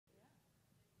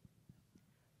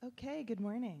Okay, good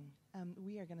morning.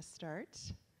 We are going to start.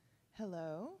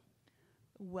 Hello.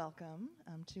 Welcome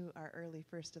to our early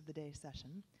first of the day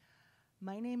session.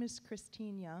 My name is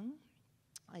Christine Young.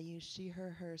 I use she,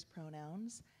 her, hers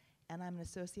pronouns, and I'm an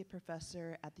associate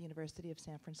professor at the University of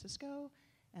San Francisco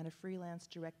and a freelance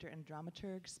director and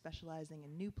dramaturg specializing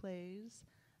in new plays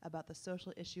about the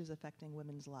social issues affecting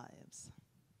women's lives.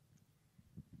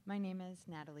 My name is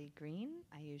Natalie Green.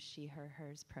 I use she, her,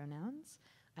 hers pronouns.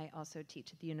 I also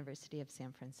teach at the University of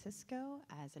San Francisco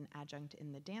as an adjunct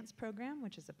in the dance program,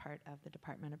 which is a part of the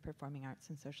Department of Performing Arts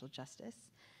and Social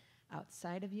Justice.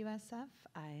 Outside of USF,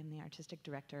 I am the artistic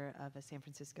director of a San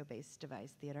Francisco-based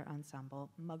devised theater ensemble,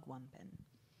 Mugwumpin.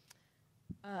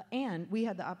 And we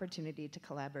had the opportunity to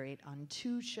collaborate on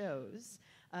 2 shows,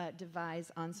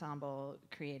 devised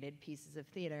ensemble-created pieces of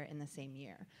theater in the same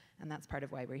year. And that's part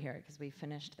of why we're here, because we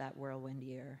finished that whirlwind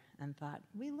year and thought,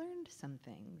 we learned some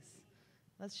things.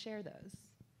 Let's share those.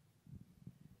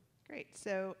 Great.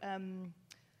 So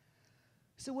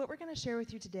what we're going to share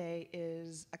with you today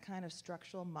is a kind of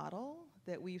structural model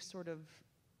that we've sort of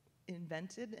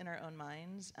invented in our own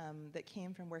minds that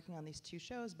came from working on these 2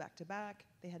 shows back to back.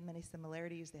 They had many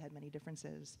similarities. They had many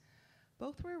differences.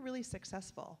 Both were really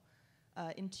successful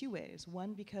in 2 ways.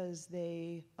 One, because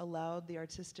they allowed the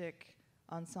artistic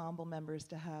ensemble members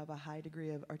to have a high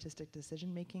degree of artistic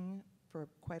decision-making for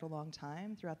quite a long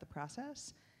time throughout the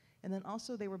process. And then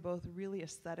also they were both really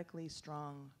aesthetically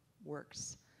strong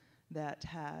works that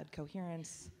had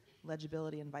coherence,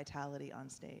 legibility, and vitality on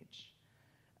stage.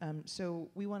 So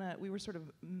we were sort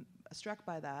of struck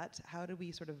by that. How do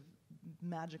we sort of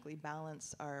magically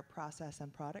balance our process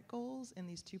and product goals in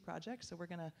these 2 projects? So we're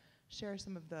gonna share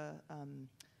some of the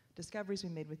discoveries we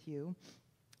made with you.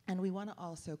 And we wanna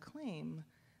also claim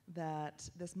that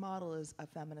this model is a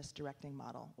feminist directing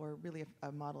model, or really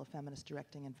a model of feminist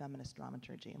directing and feminist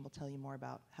dramaturgy, and we'll tell you more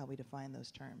about how we define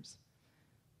those terms.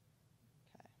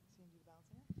 Okay, so you do the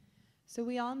balancing act? So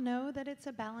we all know that it's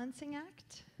a balancing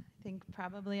act. I think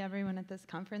probably everyone at this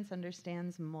conference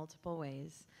understands multiple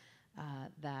ways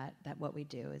that what we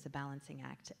do is a balancing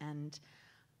act. And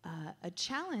a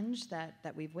challenge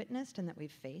that we've witnessed and that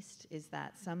we've faced is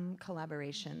that some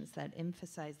collaborations that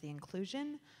emphasize the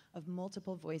inclusion of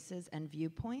multiple voices and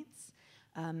viewpoints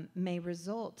may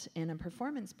result in a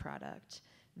performance product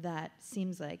that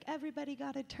seems like everybody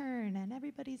got a turn and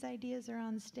everybody's ideas are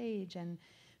on stage, and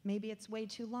maybe it's way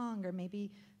too long, or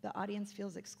maybe the audience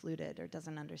feels excluded or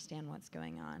doesn't understand what's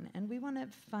going on. And we want to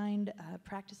find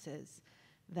practices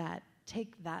that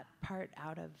take that part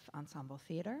out of ensemble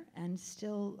theater and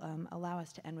still allow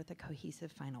us to end with a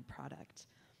cohesive final product.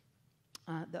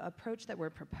 The approach that we're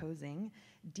proposing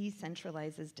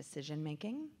decentralizes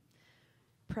decision-making,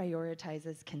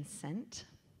 prioritizes consent,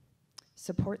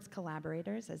 supports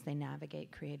collaborators as they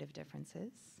navigate creative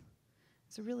differences.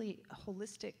 It's a really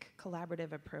holistic,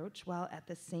 collaborative approach, while at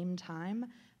the same time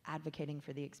advocating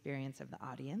for the experience of the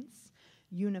audience,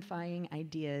 unifying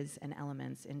ideas and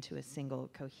elements into a single,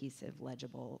 cohesive,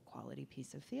 legible, quality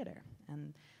piece of theater.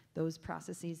 And those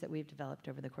processes that we've developed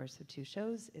over the course of 2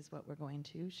 shows is what we're going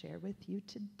to share with you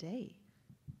today.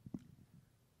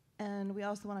 And we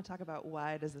also want to talk about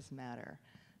why does this matter?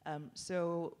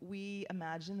 So we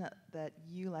imagine that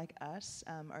you, like us,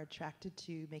 are attracted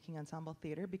to making ensemble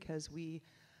theater because we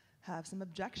have some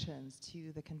objections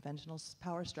to the conventional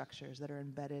power structures that are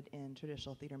embedded in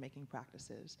traditional theater making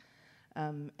practices.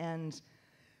 And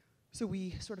so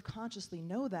we sort of consciously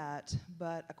know that,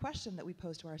 but a question that we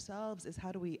pose to ourselves is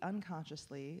how do we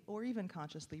unconsciously or even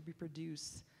consciously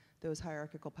reproduce those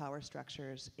hierarchical power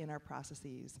structures in our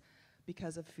processes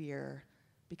because of fear,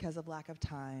 because of lack of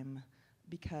time,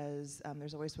 because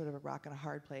there's always sort of a rock and a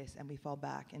hard place, and we fall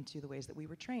back into the ways that we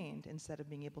were trained instead of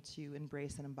being able to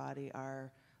embrace and embody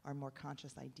our more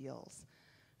conscious ideals.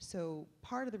 So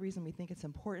part of the reason we think it's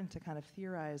important to kind of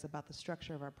theorize about the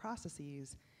structure of our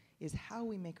processes is how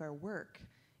we make our work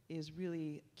is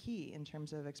really key in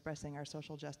terms of expressing our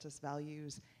social justice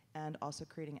values and also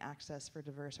creating access for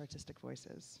diverse artistic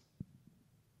voices.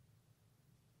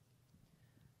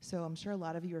 So I'm sure a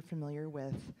lot of you are familiar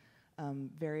with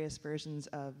various versions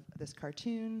of this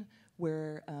cartoon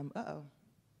where, uh-oh,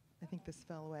 I think this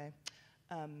fell away.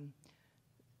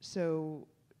 So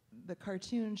the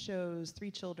cartoon shows 3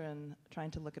 children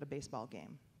trying to look at a baseball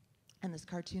game. And this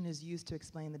cartoon is used to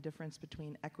explain the difference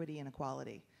between equity and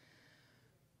equality.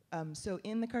 So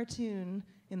in the cartoon,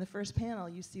 in the first panel,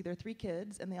 you see there are 3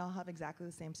 kids, and they all have exactly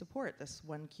the same support, this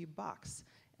 1 cube box.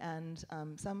 And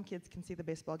some kids can see the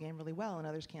baseball game really well, and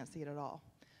others can't see it at all.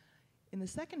 In the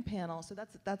second panel, so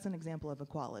that's an example of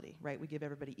equality, right? We give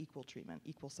everybody equal treatment,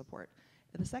 equal support.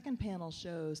 And the second panel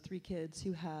shows 3 kids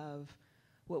who have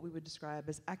what we would describe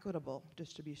as equitable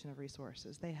distribution of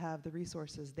resources. They have the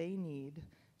resources they need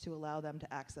to allow them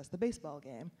to access the baseball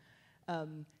game.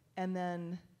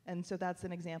 And so that's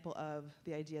an example of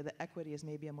the idea that equity is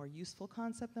maybe a more useful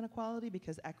concept than equality,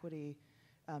 because equity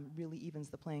really evens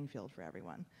the playing field for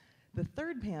everyone. The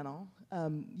third panel,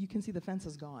 you can see the fence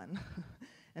is gone.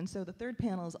 And so the third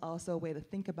panel is also a way to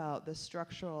think about the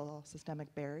structural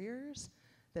systemic barriers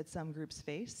that some groups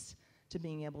face to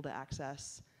being able to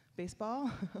access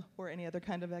baseball or any other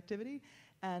kind of activity.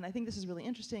 And I think this is really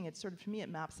interesting. It's sort of, to me, it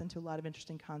maps into a lot of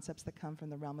interesting concepts that come from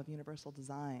the realm of universal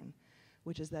design,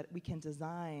 which is that we can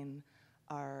design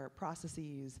our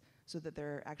processes so that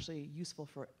they're actually useful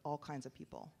for all kinds of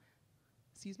people.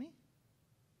 Excuse me?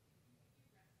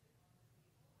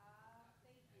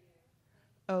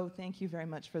 Oh, thank you very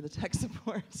much for the tech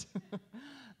support.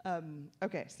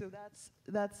 Okay, so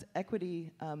that's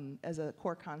equity as a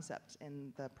core concept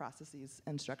in the processes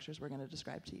and structures we're going to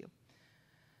describe to you.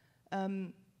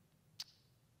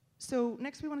 So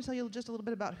next we want to tell you just a little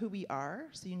bit about who we are,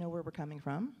 so you know where we're coming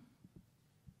from.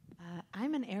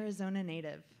 I'm an Arizona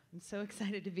native. I'm so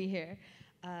excited to be here.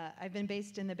 I've been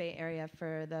based in the Bay Area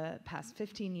for the past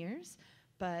 15 years,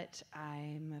 but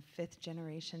I'm a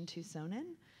fifth-generation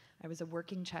Tucsonan. I was a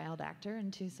working child actor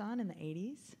in Tucson in the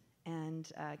 80s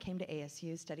and came to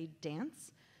ASU, studied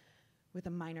dance with a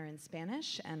minor in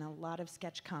Spanish and a lot of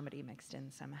sketch comedy mixed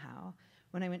in somehow.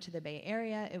 When I went to the Bay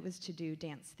Area, it was to do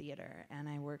dance theater, and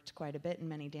I worked quite a bit in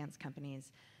many dance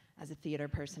companies as a theater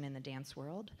person in the dance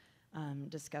world.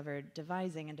 Discovered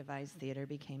devising and devised theater,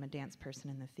 became a dance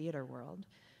person in the theater world.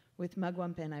 With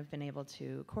Mugwumpin, I've been able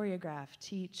to choreograph,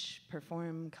 teach,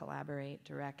 perform, collaborate,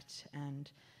 direct,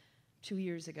 and 2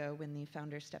 years ago, when the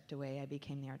founder stepped away, I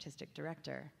became the artistic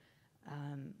director.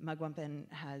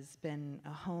 Mugwumpin has been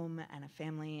a home and a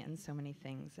family and so many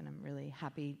things, and I'm really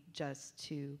happy just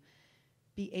to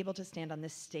be able to stand on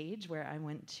this stage where I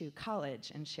went to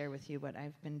college and share with you what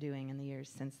I've been doing in the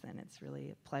years since then. It's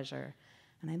really a pleasure.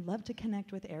 And I'd love to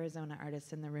connect with Arizona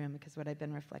artists in the room, because what I've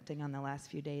been reflecting on the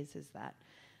last few days is that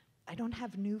I don't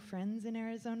have new friends in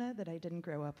Arizona that I didn't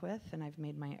grow up with, and I've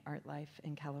made my art life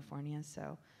in California,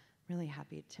 so really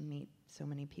happy to meet so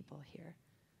many people here.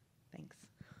 Thanks.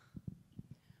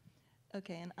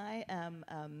 Okay, and I am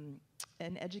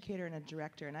an educator and a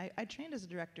director, and I trained as a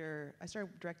director. I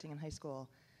started directing in high school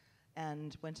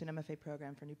and went to an MFA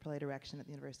program for new play direction at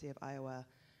the University of Iowa.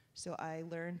 So I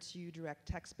learned to direct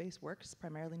text-based works,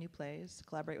 primarily new plays,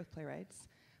 collaborate with playwrights.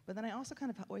 But then I also kind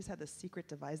of always had this secret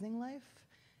devising life.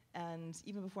 And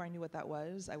even before I knew what that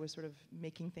was, I was sort of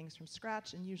making things from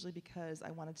scratch, and usually because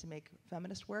I wanted to make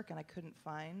feminist work and I couldn't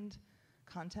find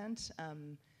content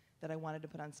that I wanted to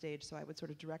put on stage. So I would sort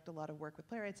of direct a lot of work with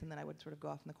playwrights, and then I would sort of go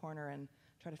off in the corner and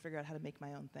try to figure out how to make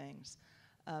my own things.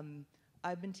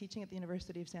 I've been teaching at the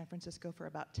University of San Francisco for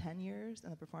about 10 years in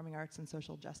the Performing Arts and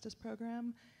Social Justice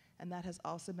program, and that has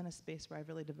also been a space where I've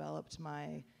really developed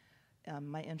my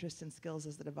interest and skills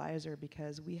as the deviser,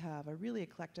 because we have a really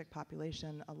eclectic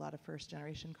population, a lot of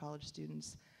first-generation college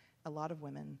students, a lot of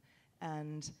women,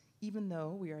 and even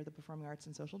though we are the Performing Arts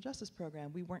and Social Justice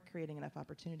program, we weren't creating enough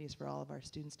opportunities for all of our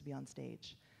students to be on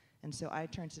stage. And so I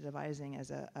turned to devising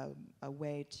as a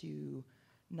way to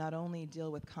not only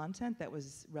deal with content that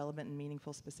was relevant and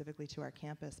meaningful specifically to our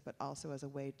campus, but also as a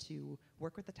way to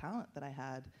work with the talent that I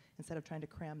had instead of trying to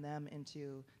cram them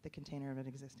into the container of an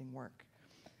existing work.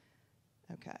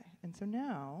 Okay, and so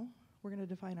now we're going to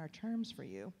define our terms for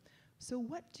you. So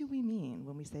what do we mean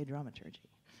when we say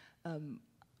dramaturgy?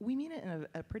 We mean it in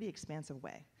a pretty expansive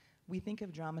way. We think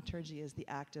of dramaturgy as the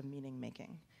act of meaning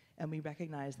making, and we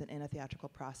recognize that in a theatrical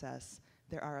process,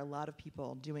 there are a lot of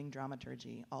people doing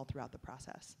dramaturgy all throughout the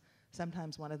process.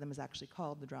 Sometimes one of them is actually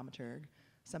called the dramaturg.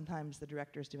 Sometimes the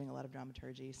director is doing a lot of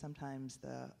dramaturgy. Sometimes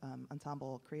the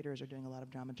ensemble creators are doing a lot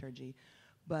of dramaturgy.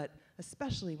 But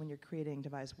especially when you're creating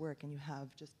devised work and you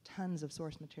have just tons of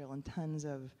source material and tons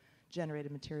of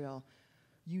generated material,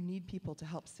 you need people to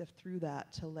help sift through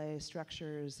that, to lay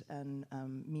structures and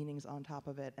meanings on top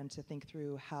of it, and to think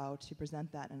through how to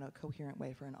present that in a coherent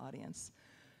way for an audience.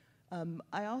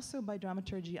 I also, by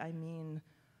dramaturgy, I mean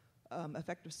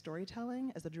effective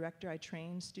storytelling. As a director, I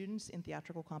train students in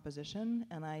theatrical composition,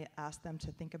 and I ask them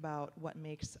to think about what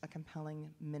makes a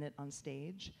compelling minute on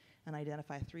stage, and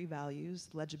identify 3 values: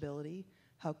 legibility,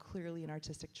 how clearly an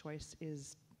artistic choice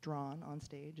is drawn on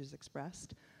stage, is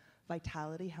expressed;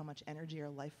 vitality, how much energy or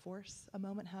life force a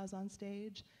moment has on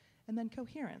stage; and then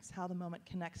coherence, how the moment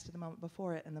connects to the moment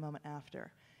before it and the moment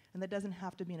after. And that doesn't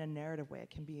have to be in a narrative way. It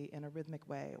can be in a rhythmic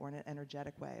way or in an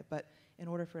energetic way. But in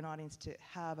order for an audience to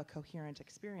have a coherent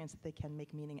experience that they can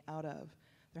make meaning out of,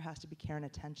 there has to be care and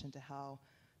attention to how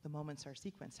the moments are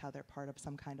sequenced, how they're part of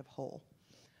some kind of whole.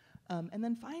 And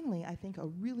then finally, I think a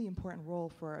really important role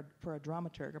for a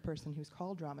dramaturg, a person who's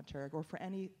called dramaturg, or for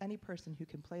any person who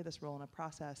can play this role in a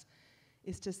process,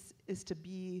 is to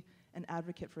be an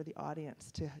advocate for the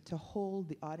audience, to hold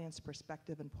the audience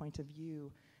perspective and point of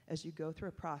view as you go through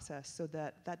a process so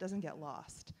that that doesn't get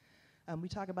lost. We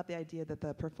talk about the idea that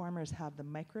the performers have the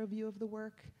micro view of the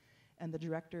work, and the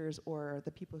directors or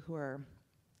the people who are,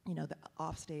 the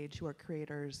offstage, who are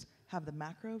creators, have the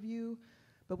macro view.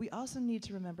 But we also need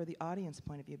to remember the audience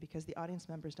point of view, because the audience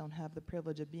members don't have the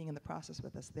privilege of being in the process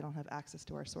with us. They don't have access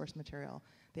to our source material.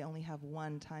 They only have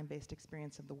one time-based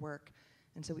experience of the work.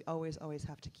 And so we always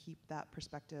have to keep that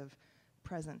perspective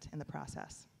present in the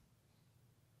process.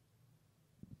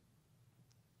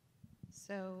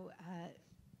 So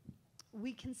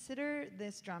we consider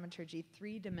this dramaturgy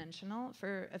three-dimensional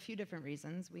for a few different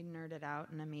reasons. We nerded out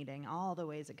in a meeting all the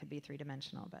ways it could be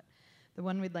three-dimensional, but the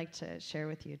one we'd like to share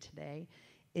with you today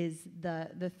is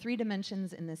the three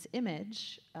dimensions in this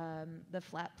image, the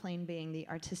flat plane being the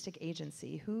artistic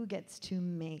agency, who gets to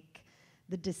make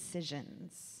the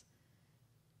decisions.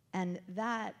 And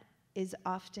that is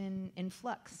often in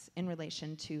flux in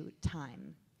relation to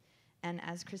time. And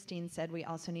as Christine said, we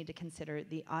also need to consider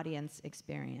the audience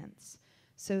experience.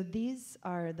 So these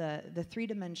are the three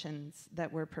dimensions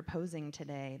that we're proposing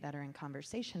today that are in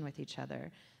conversation with each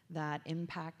other, that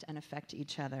impact and affect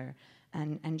each other,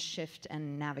 and shift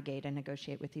and navigate and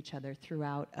negotiate with each other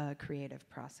throughout a creative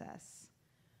process.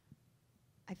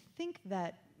 I think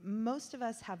that most of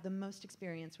us have the most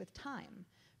experience with time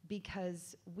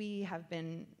because we have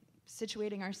been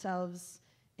situating ourselves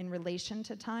in relation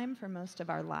to time for most of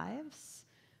our lives.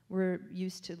 We're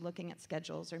used to looking at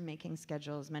schedules or making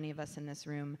schedules. Many of us in this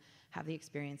room have the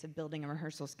experience of building a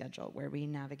rehearsal schedule where we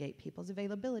navigate people's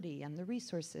availability and the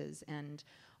resources and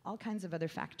all kinds of other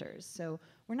factors. So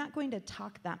we're not going to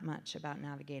talk that much about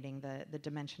navigating the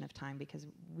dimension of time because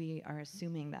we are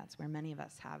assuming that's where many of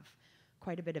us have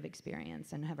quite a bit of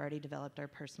experience and have already developed our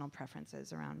personal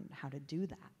preferences around how to do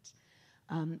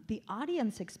that. The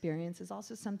audience experience is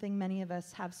also something many of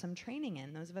us have some training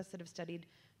in. Those of us that have studied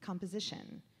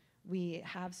composition, we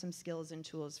have some skills and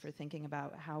tools for thinking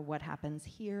about how what happens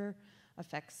here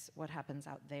affects what happens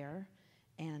out there.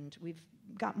 And we've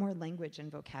got more language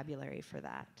and vocabulary for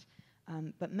that.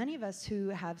 But many of us who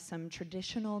have some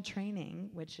traditional training,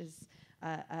 which is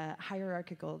a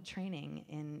hierarchical training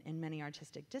in many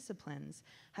artistic disciplines,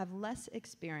 have less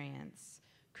experience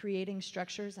creating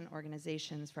structures and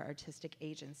organizations for artistic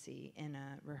agency in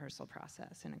a rehearsal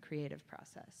process, in a creative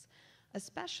process,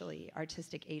 especially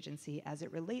artistic agency as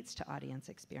it relates to audience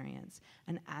experience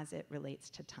and as it relates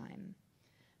to time.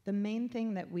 The main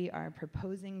thing that we are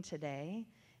proposing today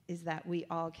is that we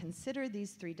all consider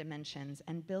these three dimensions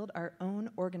and build our own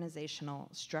organizational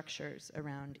structures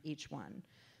around each one.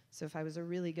 So if I was a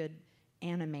really good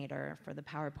animator for the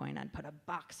PowerPoint, I'd put a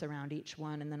box around each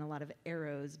one and then a lot of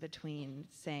arrows between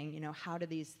saying, how do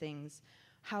these things,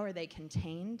 how are they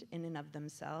contained in and of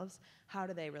themselves? How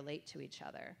do they relate to each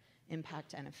other,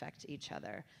 impact and affect each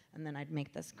other? And then I'd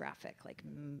make this graphic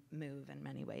move in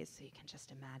many ways so you can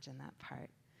just imagine that part.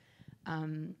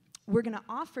 We're going to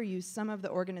offer you some of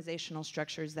the organizational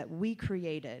structures that we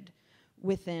created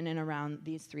within and around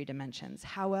these three dimensions.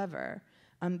 However,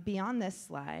 beyond this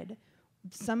slide,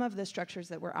 some of the structures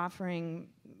that we're offering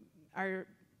are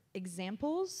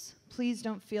examples. Please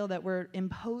don't feel that we're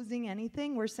imposing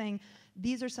anything. We're saying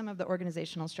these are some of the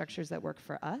organizational structures that work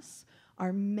for us.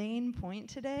 Our main point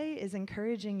today is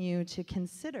encouraging you to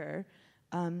consider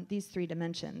these three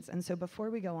dimensions. And so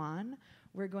before we go on,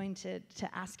 we're going to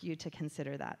ask you to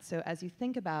consider that. So as you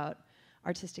think about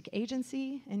artistic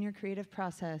agency in your creative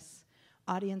process,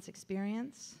 audience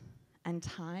experience, and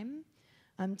time,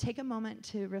 take a moment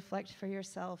to reflect for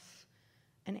yourself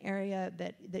an area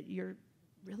that you're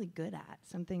really good at,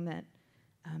 something that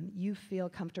you feel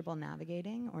comfortable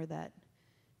navigating or that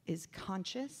is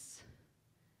conscious,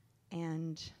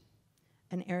 and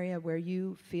an area where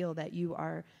you feel that you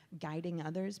are guiding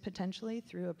others potentially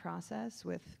through a process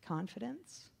with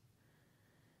confidence.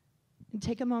 And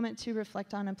take a moment to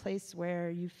reflect on a place where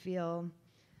you feel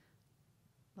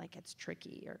like it's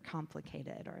tricky or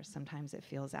complicated, or sometimes it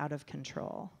feels out of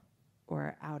control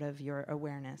or out of your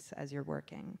awareness as you're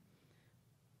working,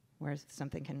 where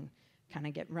something can kind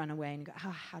of get run away and go,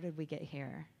 how did we get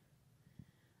here?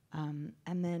 And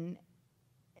then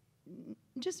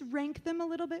just rank them a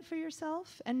little bit for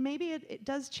yourself, and maybe it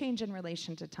does change in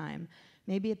relation to time.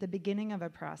 Maybe at the beginning of a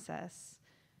process,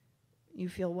 you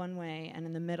feel one way, and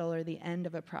in the middle or the end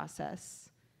of a process,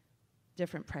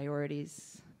 different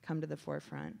priorities come to the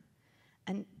forefront.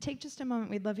 And take just a moment.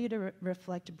 We'd love you to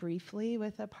reflect briefly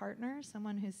with a partner,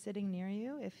 someone who's sitting near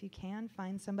you. If you can,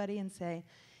 find somebody and say,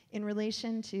 in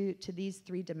relation to these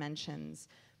 3 dimensions,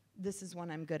 this is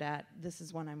one I'm good at, this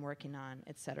is one I'm working on,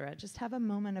 etc. Just have a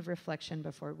moment of reflection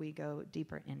before we go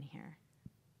deeper in here.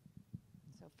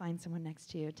 So find someone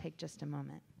next to you. Take just a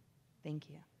moment. Thank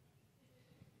you.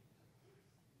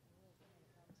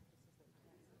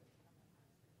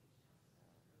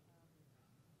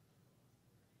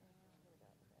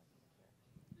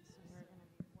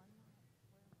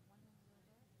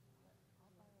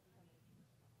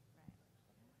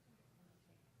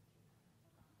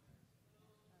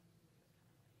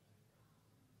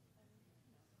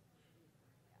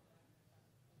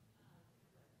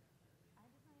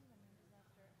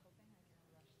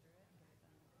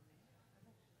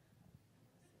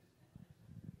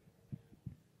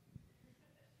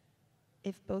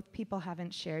 If both people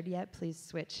haven't shared yet, please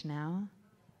switch now.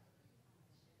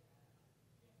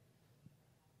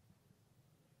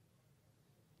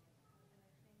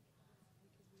 Sure.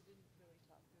 Do you want to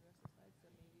pass them back from the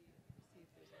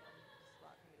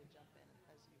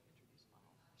brochure?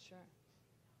 Sure.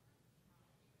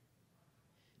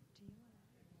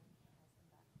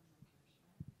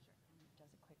 And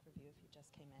does a quick review if you just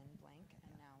came in blank,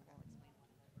 and now we'll explain what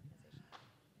the organization is.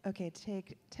 Okay,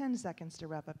 take 10 seconds to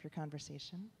wrap up your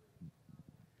conversation.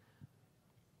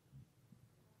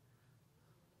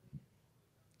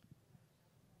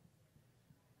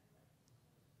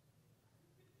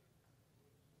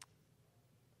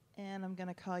 And I'm going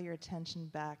to call your attention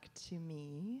back to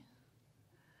me.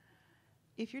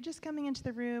 If you're just coming into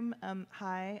the room,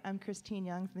 hi, I'm Christine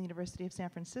Young from the University of San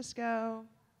Francisco.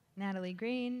 Natalie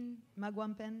Green,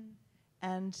 Mugwumpin.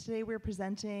 And today we're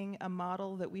presenting a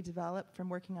model that we developed from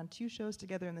working on 2 shows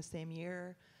together in the same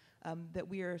year that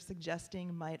we are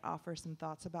suggesting might offer some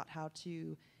thoughts about how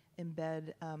to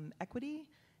embed equity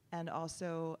and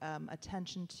also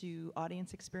attention to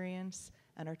audience experience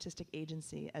and artistic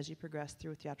agency as you progress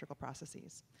through theatrical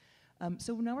processes.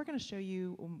 So now we're going to show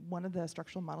you one of the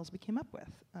structural models we came up with.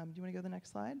 Do you want to go to the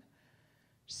next slide?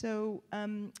 So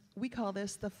we call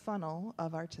this the funnel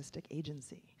of artistic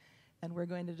agency, and we're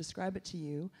going to describe it to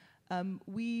you.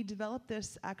 We developed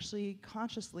this actually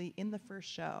consciously in the first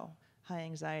show, High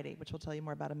Anxiety, which we'll tell you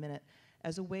more about in a minute,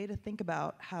 as a way to think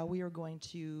about how we are going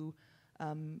to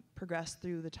progress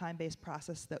through the time-based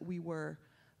process that we were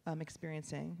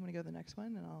experiencing. You want to go to the next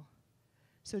one?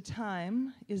 So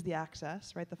time is the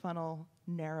axis, right? The funnel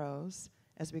narrows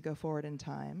as we go forward in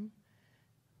time.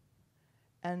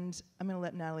 And I'm going to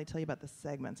let Natalie tell you about the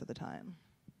segments of the time.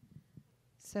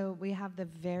 So we have the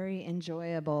very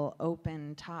enjoyable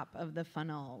open top of the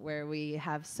funnel where we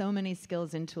have so many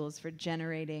skills and tools for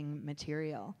generating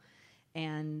material.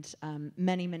 And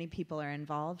many, many people are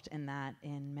involved in that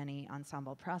in many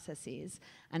ensemble processes.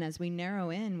 And as we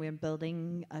narrow in, we're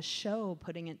building a show,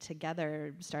 putting it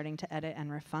together, starting to edit and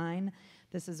refine.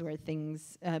 This is where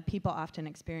people often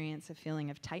experience a feeling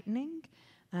of tightening.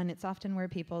 And it's often where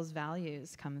people's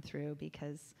values come through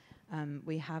because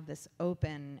we have this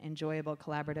open, enjoyable,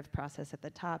 collaborative process at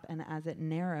the top. And as it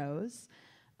narrows,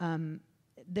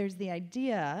 there's the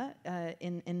idea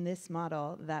in this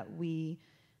model that we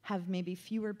have maybe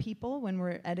fewer people when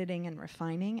we're editing and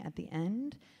refining at the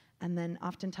end. And then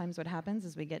oftentimes what happens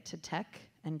is we get to tech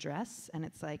and dress, and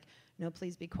it's like, no,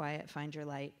 please be quiet, find your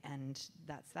light, and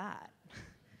that's that.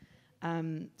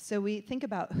 So we think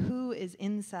about who is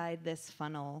inside this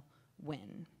funnel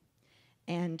when.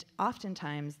 And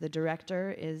oftentimes the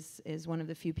director is one of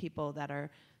the few people that are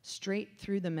straight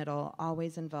through the middle,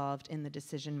 always involved in the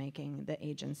decision-making, the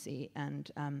agency,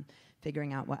 and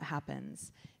figuring out what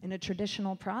happens. In a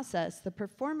traditional process, the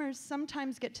performers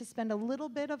sometimes get to spend a little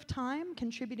bit of time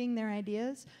contributing their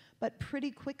ideas, but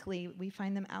pretty quickly we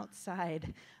find them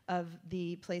outside of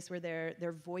the place where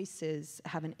their voices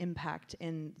have an impact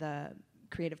in the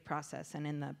creative process and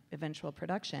in the eventual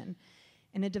production.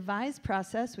 In a devised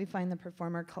process, we find the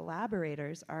performer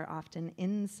collaborators are often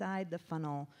inside the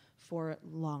funnel for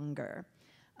longer.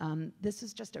 This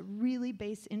is just a really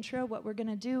base intro. What we're going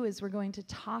to do is we're going to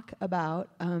talk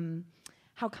about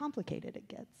how complicated it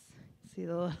gets. See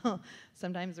the little,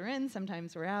 sometimes we're in,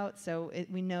 sometimes we're out, so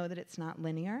we know that it's not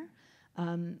linear.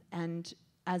 And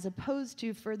as opposed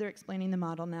to further explaining the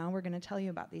model now, we're going to tell you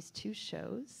about these 2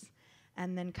 shows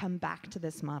and then come back to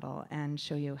this model and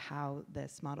show you how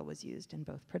this model was used in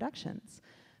both productions.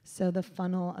 So the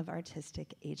funnel of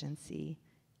artistic agency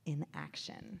in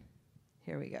action.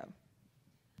 Here we go.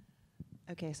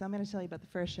 Okay, so I'm going to tell you about the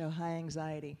first show, High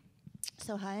Anxiety.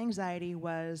 So High Anxiety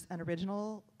was an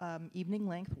original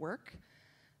evening-length work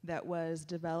that was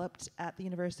developed at the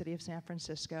University of San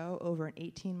Francisco over an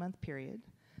 18-month period.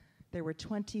 There were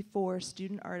 24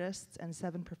 student artists and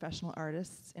 7 professional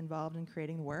artists involved in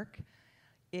creating the work.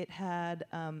 It had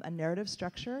a narrative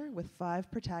structure with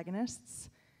 5 protagonists.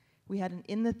 We had an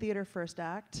in-the-theater first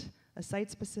act, a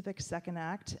site-specific second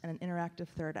act, and an interactive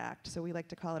third act. So we like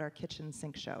to call it our kitchen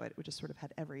sink show. It just sort of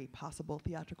had every possible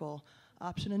theatrical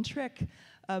option and trick.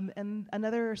 And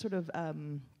another sort of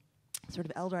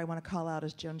elder I want to call out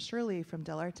is Joan Shirley from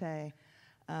Del Arte,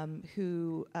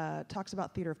 who talks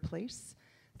about theater of place,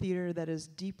 theater that is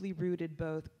deeply rooted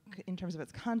both in terms of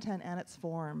its content and its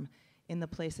form in the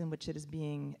place in which it is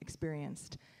being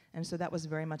experienced. And so that was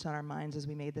very much on our minds as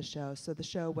we made the show. So the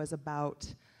show was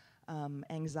about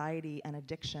anxiety and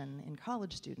addiction in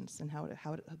college students and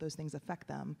how those things affect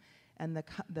them. And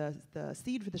the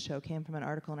seed for the show came from an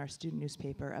article in our student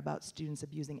newspaper about students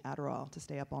abusing Adderall to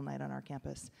stay up all night on our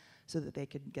campus so that they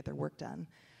could get their work done.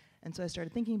 And so I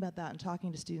started thinking about that and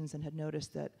talking to students and had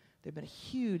noticed that there'd been a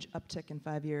huge uptick in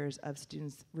 5 years of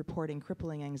students reporting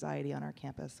crippling anxiety on our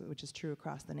campus, which is true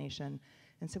across the nation.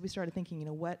 And so we started thinking,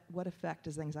 what effect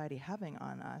is anxiety having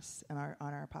on us and on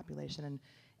our population,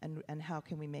 and how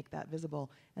can we make that visible?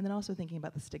 And then also thinking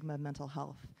about the stigma of mental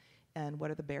health and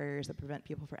what are the barriers that prevent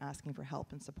people from asking for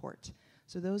help and support.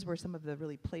 So those were some of the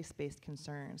really place-based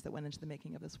concerns that went into the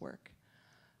making of this work.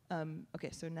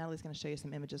 Okay, so Natalie's going to show you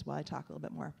some images while I talk a little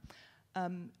bit more.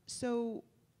 So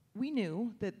we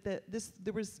knew that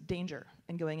there was danger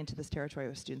in going into this territory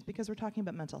with students because we're talking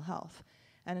about mental health.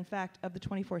 And in fact, of the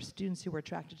 24 students who were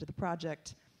attracted to the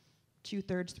project,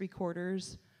 2/3,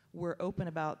 3/4 were open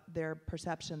about their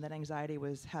perception that anxiety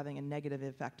was having a negative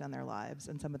effect on their lives.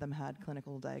 And some of them had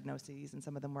clinical diagnoses, and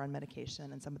some of them were on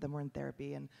medication, and some of them were in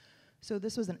therapy. And so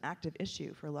this was an active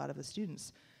issue for a lot of the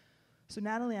students. So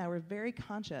Natalie and I were very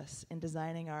conscious in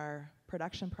designing our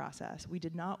production process. We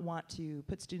did not want to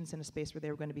put students in a space where they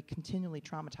were going to be continually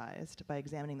traumatized by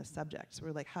examining the subject. So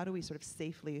we're like, how do we sort of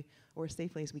safely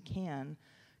as we can,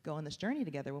 go on this journey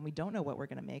together when we don't know what we're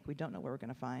going to make, we don't know what we're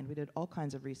going to find. We did all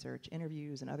kinds of research,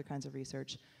 interviews and other kinds of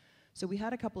research. So we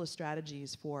had a couple of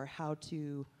strategies for how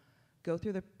to go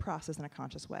through the process in a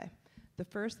conscious way. The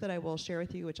first that I will share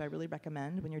with you, which I really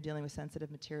recommend when you're dealing with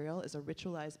sensitive material, is a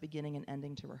ritualized beginning and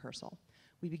ending to rehearsal.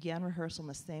 We began rehearsal in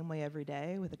the same way every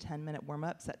day with a 10-minute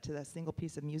warm-up set to a single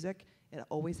piece of music. It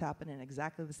always happened in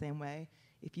exactly the same way.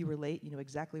 If you were late, you knew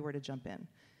exactly where to jump in.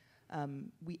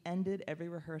 We ended every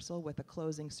rehearsal with a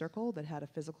closing circle that had a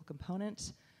physical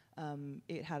component.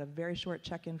 It had a very short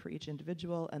check-in for each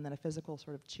individual, and then a physical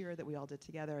sort of cheer that we all did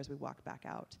together as we walked back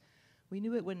out. We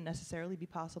knew it wouldn't necessarily be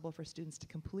possible for students to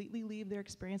completely leave their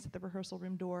experience at the rehearsal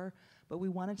room door, but we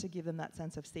wanted to give them that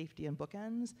sense of safety and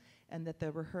bookends, and that the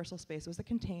rehearsal space was a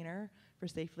container for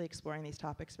safely exploring these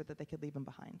topics, but that they could leave them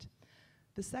behind.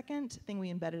 The second thing we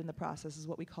embedded in the process is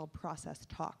what we called process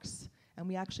talks, and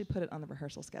we actually put it on the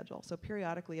rehearsal schedule. So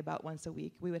periodically, about once a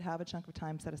week, we would have a chunk of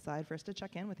time set aside for us to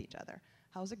check in with each other.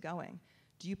 How's it going?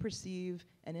 Do you perceive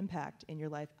an impact in your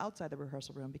life outside the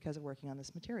rehearsal room because of working on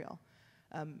this material?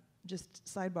 Just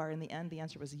sidebar, in the end, the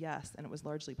answer was yes, and it was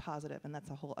largely positive, and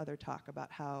that's a whole other talk about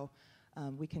how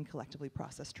we can collectively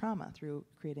process trauma through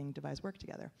creating devised work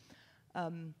together.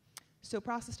 So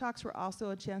process talks were also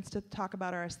a chance to talk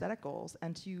about our aesthetic goals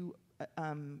and to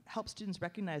help students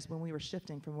recognize when we were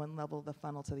shifting from one level of the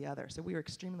funnel to the other. So we were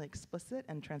extremely explicit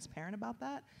and transparent about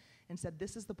that and said,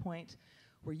 this is the point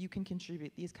where you can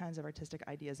contribute these kinds of artistic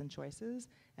ideas and choices,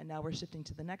 and now we're shifting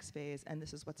to the next phase, and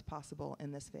this is what's possible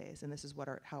in this phase, and this is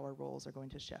how our roles are going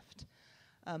to shift.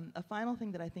 A final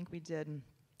thing that I think we did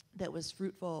that was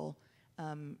fruitful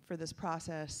for this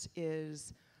process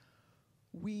is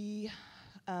we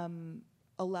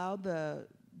allowed the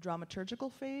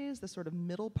dramaturgical phase, the sort of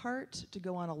middle part, to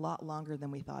go on a lot longer than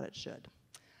we thought it should.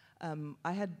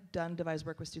 I had done devised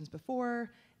work with students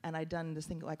before, and I'd done this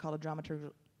thing I call a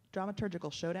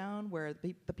dramaturgical showdown, where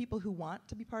the people who want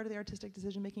to be part of the artistic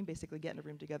decision-making basically get in a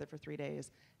room together for 3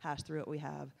 days, hash through what we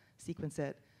have, sequence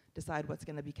it, decide what's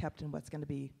going to be kept and what's going to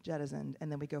be jettisoned,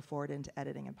 and then we go forward into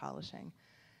editing and polishing.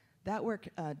 That work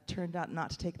turned out not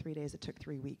to take 3 days, it took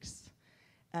 3 weeks.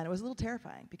 And it was a little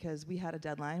terrifying because we had a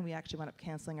deadline. We actually wound up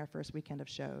canceling our first weekend of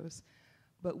shows.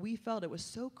 But we felt it was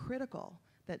so critical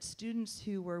that students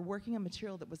who were working on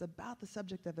material that was about the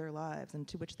subject of their lives and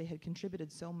to which they had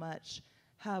contributed so much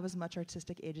have as much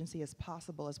artistic agency as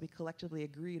possible as we collectively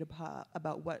agreed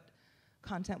about what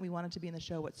content we wanted to be in the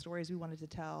show, what stories we wanted to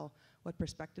tell, what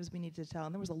perspectives we needed to tell.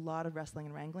 And there was a lot of wrestling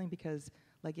and wrangling because,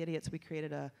 like idiots, we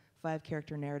created a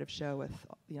 5-character narrative show with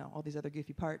all these other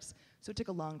goofy parts. So it took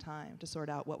a long time to sort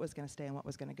out what was going to stay and what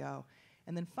was going to go.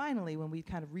 And then finally, when we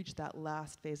kind of reached that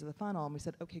last phase of the funnel, and we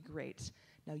said, okay, great.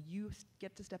 Now you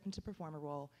get to step into performer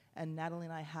role, and Natalie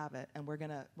and I have it, and we're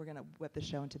gonna whip the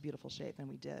show into beautiful shape, and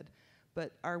we did.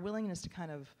 But our willingness to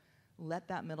kind of let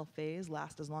that middle phase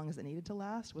last as long as it needed to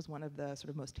last was one of the sort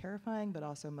of most terrifying, but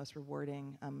also most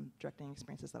rewarding directing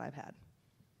experiences that I've had.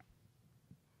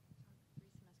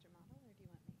 Three-semester model, or do you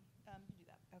want me? You do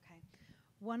that. Okay.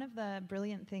 One of the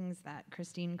brilliant things that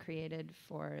Christine created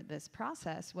for this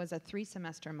process was a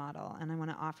 3-semester model, and I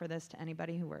want to offer this to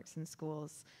anybody who works in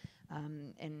schools,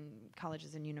 in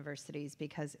colleges and universities,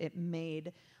 because it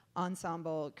made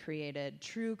Ensemble created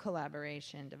true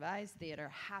collaboration, devised theater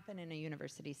happen in a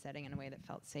university setting in a way that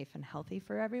felt safe and healthy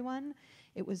for everyone.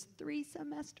 It was 3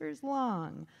 semesters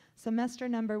long. Semester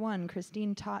number 1,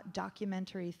 Christine taught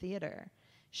documentary theater.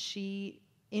 She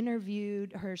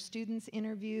interviewed, her students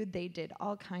interviewed, they did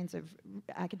all kinds of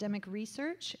academic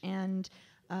research, and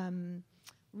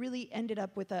really ended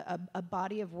up with a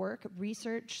body of work,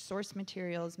 research, source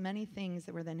materials, many things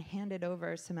that were then handed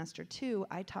over. Semester 2,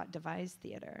 I taught devised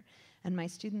theater. And my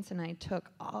students and I took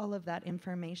all of that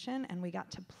information and we got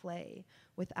to play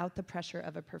without the pressure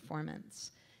of a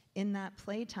performance. In that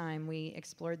playtime, we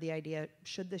explored the idea,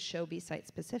 should the show be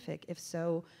site-specific? If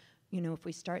so, you know, if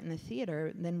we start in the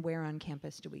theater, then where on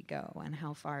campus do we go? And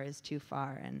how far is too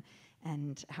far?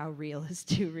 And how real is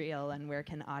too real, and where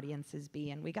can audiences be?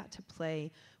 And we got to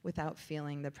play without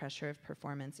feeling the pressure of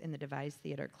performance in the devised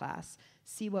theater class,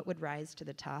 see what would rise to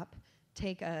the top,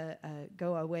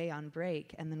 go away on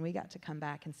break, and then we got to come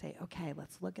back and say, okay,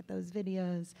 let's look at those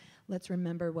videos, let's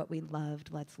remember what we loved,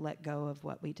 let's let go of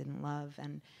what we didn't love.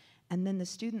 And then the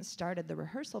students started the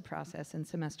rehearsal process in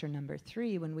semester number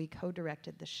 3 when we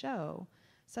co-directed the show.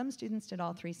 Some students did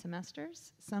all 3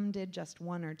 semesters, some did just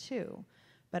 1 or 2.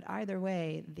 But either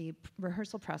way, the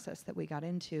rehearsal process that we got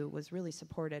into was really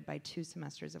supported by 2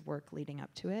 semesters of work leading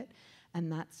up to it.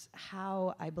 And that's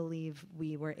how I believe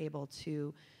we were able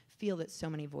to feel that so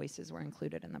many voices were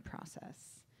included in the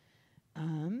process.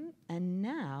 And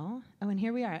now, and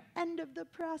here we are, end of the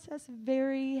process,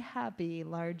 very happy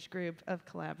large group of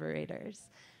collaborators.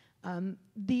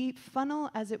 The funnel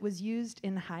as it was used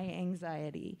in High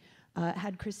Anxiety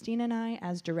had Christine and I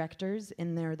as directors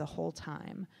in there the whole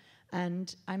time.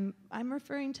 And I'm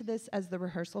referring to this as the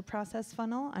rehearsal process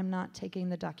funnel. I'm not taking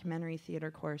the documentary theater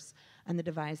course and the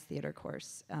devised theater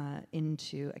course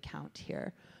into account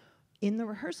here. In the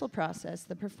rehearsal process,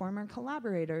 the performer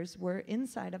collaborators were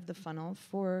inside of the funnel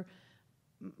for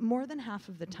more than half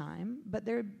of the time, but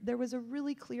there was a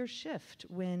really clear shift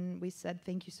when we said,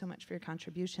 thank you so much for your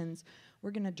contributions.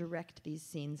 We're going to direct these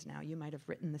scenes now. You might have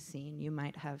written the scene, you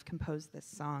might have composed this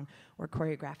song or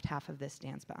choreographed half of this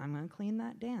dance, but I'm going to clean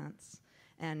that dance.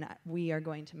 And we are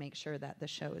going to make sure that the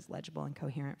show is legible and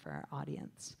coherent for our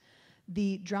audience.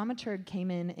 The dramaturg came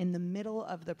in the middle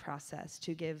of the process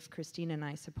to give Christine and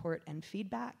I support and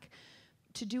feedback,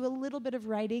 to do a little bit of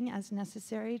writing as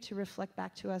necessary to reflect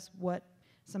back to us what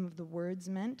some of the words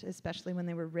meant, especially when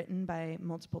they were written by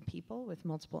multiple people with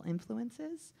multiple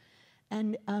influences.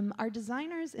 And our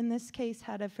designers in this case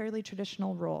had a fairly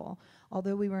traditional role,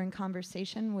 although we were in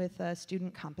conversation with a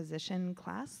student composition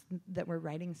class that were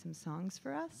writing some songs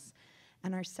for us.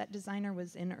 And our set designer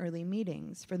was in early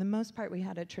meetings. For the most part, we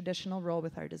had a traditional role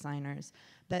with our designers,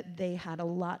 that they had a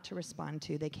lot to respond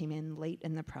to. They came in late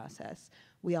in the process.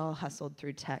 We all hustled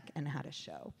through tech and had a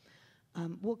show.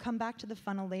 We'll come back to the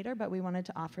funnel later, but we wanted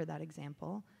to offer that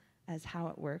example as how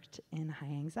it worked in High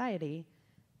Anxiety.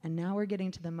 And now we're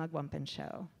getting to the Mugwumpen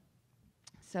show.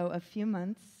 So a few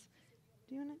months.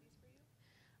 Do you want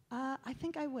to? I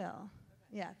think I will.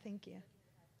 Okay. Yeah, thank you.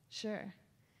 Sure.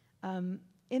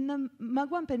 In the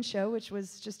Mugwumpen show, which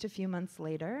was just a few months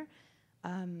later,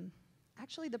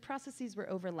 actually the processes were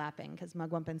overlapping because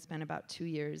Mugwumpen spent about 2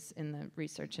 years in the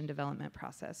research and development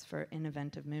process for an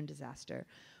event of moon disaster,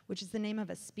 which is the name of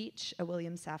a speech, a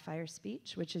William Safire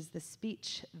speech, which is the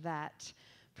speech that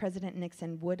President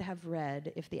Nixon would have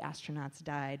read if the astronauts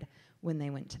died when they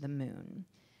went to the moon.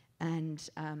 And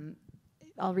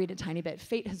I'll read a tiny bit.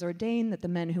 Fate has ordained that the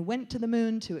men who went to the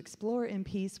moon to explore in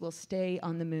peace will stay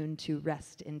on the moon to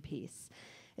rest in peace.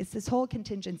 It's this whole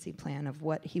contingency plan of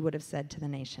what he would have said to the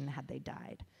nation had they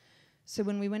died. So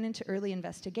when we went into early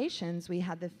investigations, we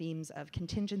had the themes of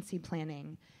contingency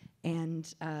planning,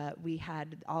 and we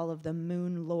had all of the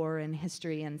moon lore and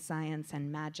history and science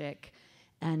and magic,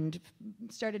 and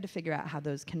started to figure out how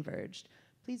those converged.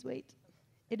 Please wait.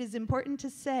 It is important to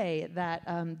say that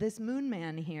this moon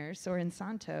man here, Soren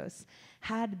Santos,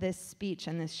 had this speech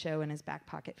and this show in his back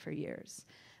pocket for years.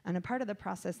 And a part of the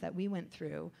process that we went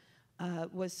through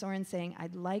was Soren saying,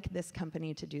 I'd like this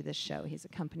company to do this show. He's a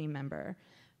company member.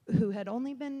 who had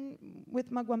only been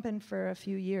with Mugwumpen for a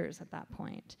few years at that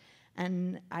point.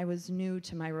 And I was new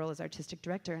to my role as artistic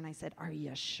director, and I said, "Are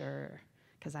you sure?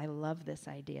 Because I love this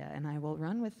idea, and I will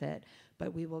run with it,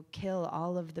 but we will kill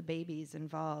all of the babies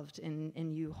involved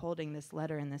in you holding this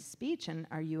letter and this speech, and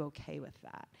are you okay with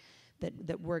that?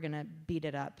 That we're gonna beat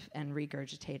it up and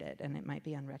regurgitate it, and it might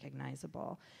be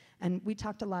unrecognizable." And we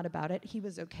talked a lot about it. He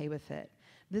was okay with it.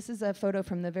 This is a photo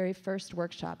from the very first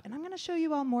workshop, and I'm gonna show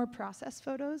you all more process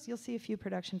photos. You'll see a few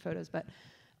production photos, but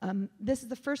this is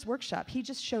the first workshop. He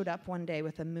just showed up one day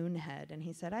with a moon head, and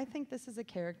he said, "I think this is a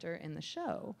character in the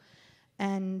show."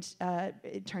 And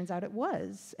it turns out it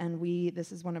was, and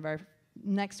this is one of our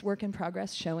next work in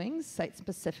progress showings,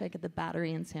 site-specific at the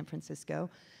Battery in San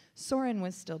Francisco. Soren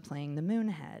was still playing the moon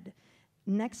head.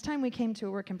 Next time we came to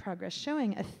a work in progress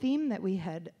showing, a theme that we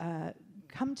had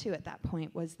come to at that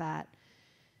point was that,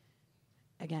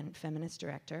 again, feminist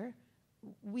director,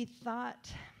 we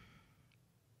thought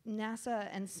NASA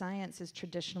and science is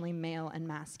traditionally male and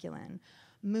masculine.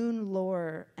 Moon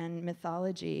lore and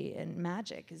mythology and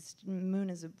magic moon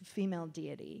is a female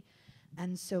deity.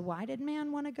 And so why did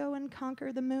man want to go and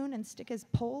conquer the moon and stick his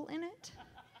pole in it?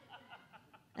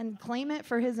 And claim it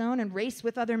for his own and race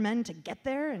with other men to get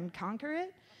there and conquer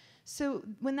it? So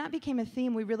when that became a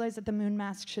theme, we realized that the moon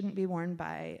mask shouldn't be worn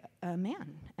by a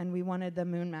man. And we wanted the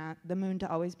moon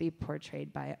to always be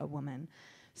portrayed by a woman.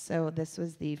 So this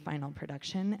was the final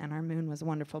production, and our moon was a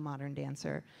wonderful modern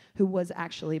dancer who was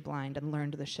actually blind and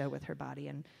learned the show with her body,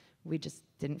 and we just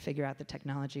didn't figure out the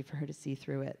technology for her to see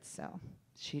through it, so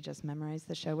she just memorized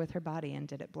the show with her body and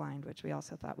did it blind, which we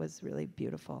also thought was really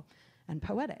beautiful and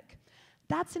poetic.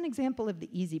 That's an example of the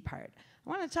easy part. I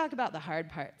want to talk about the hard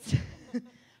parts.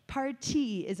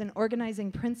 Partie is an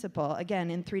organizing principle. Again,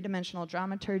 in three-dimensional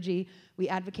dramaturgy, we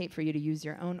advocate for you to use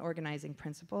your own organizing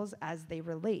principles as they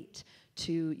relate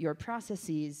to your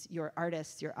processes, your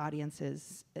artists, your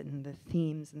audiences, and the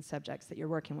themes and subjects that you're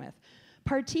working with.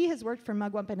 Partie has worked for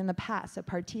Mugwumpen in the past. A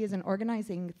partie is an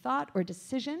organizing thought or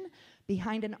decision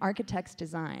behind an architect's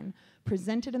design,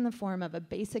 presented in the form of a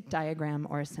basic diagram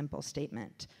or a simple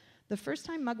statement. The first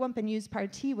time Mugwumpen used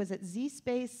Partie was at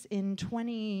Z-Space in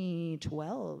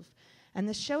 2012. And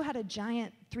the show had a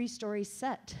giant 3-story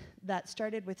set that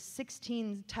started with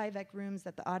 16 Tyvek rooms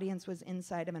that the audience was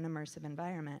inside of an immersive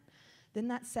environment. Then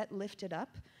that set lifted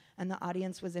up, and the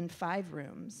audience was in 5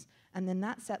 rooms. And then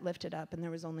that set lifted up, and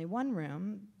there was only 1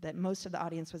 room that most of the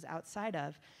audience was outside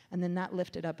of. And then that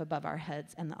lifted up above our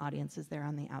heads, and the audience is there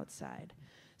on the outside.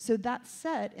 So that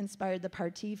set inspired the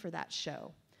Partie for that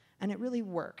show. And it really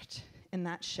worked in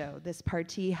that show. This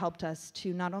Partie helped us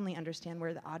to not only understand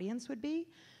where the audience would be,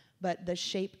 but the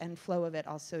shape and flow of it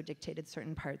also dictated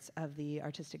certain parts of the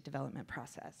artistic development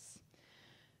process.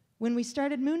 When we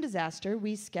started Moon Disaster,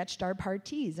 we sketched our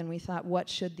parties, and we thought, what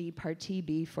should the partie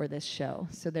be for this show?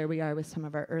 So there we are with some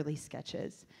of our early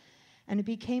sketches. And it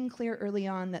became clear early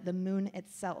on that the moon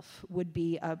itself would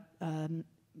be a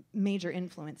major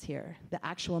influence here, the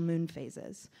actual moon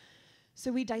phases. So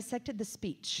we dissected the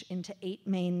speech into 8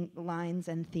 main lines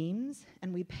and themes,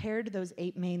 and we paired those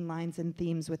 8 main lines and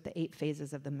themes with the 8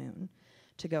 phases of the moon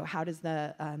to go, how does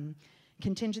the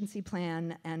contingency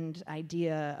plan and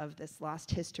idea of this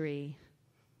lost history,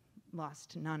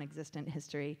 lost non-existent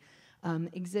history,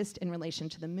 exist in relation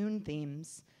to the moon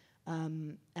themes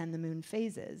and the moon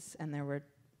phases? And there were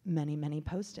many, many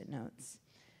Post-it notes.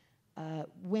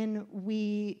 When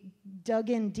we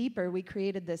dug in deeper, we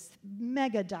created this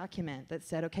mega document that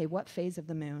said, okay, what phase of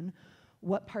the moon,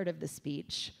 what part of the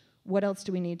speech, what else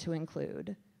do we need to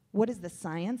include? What is the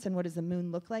science and what does the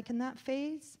moon look like in that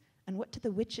phase? And what do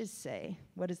the witches say?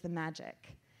 What is the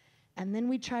magic? And then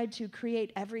we tried to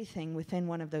create everything within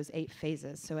one of those 8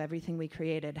 phases. So everything we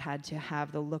created had to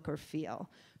have the look or feel.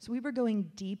 So we were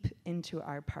going deep into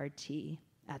our partie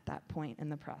at that point in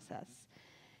the process.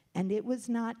 And it was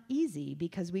not easy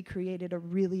because we created a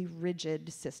really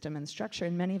rigid system and structure,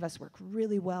 and many of us work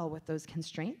really well with those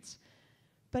constraints.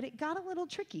 But it got a little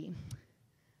tricky.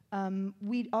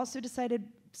 We also decided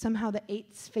somehow the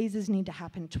 8 phases need to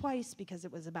happen twice because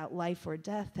it was about life or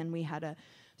death, and we had a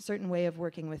certain way of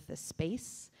working with the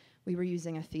space. We were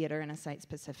using a theater in a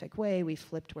site-specific way. We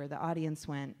flipped where the audience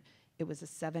went. It was a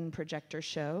 7-projector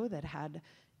show that had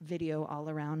video all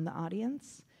around the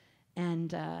audience.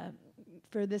 And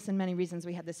for this and many reasons,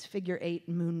 we had this figure 8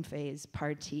 moon phase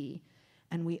partie,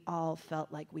 and we all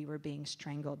felt like we were being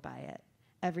strangled by it.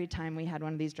 Every time we had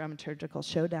one of these dramaturgical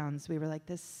showdowns, we were like,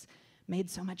 this made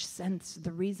so much sense.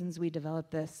 The reasons we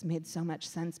developed this made so much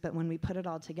sense, but when we put it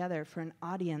all together for an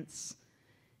audience,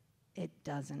 it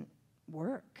doesn't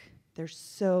work. They're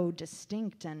so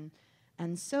distinct and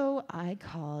And so I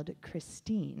called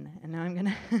Christine, and now I'm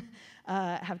going to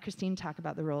have Christine talk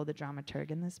about the role of the dramaturg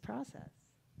in this process.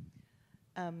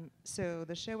 So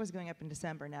the show was going up in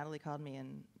December. Natalie called me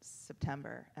in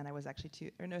September, and I was actually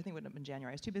I think it would have been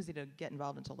January. I was too busy to get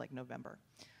involved until like November.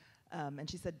 And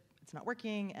she said, it's not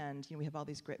working, and we have all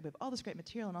this great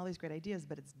material and all these great ideas,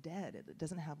 but it's dead. It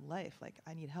doesn't have life. Like,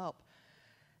 I need help.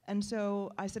 And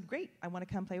so I said, great, I want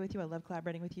to come play with you. I love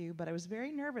collaborating with you. But I was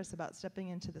very nervous about stepping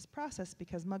into this process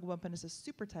because Mugwumpen is a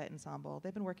super tight ensemble.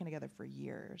 They've been working together for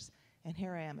years. And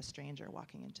here I am, a stranger,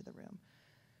 walking into the room.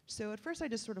 So at first I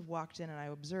just sort of walked in and I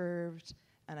observed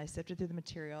and I sifted through the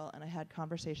material and I had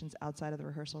conversations outside of the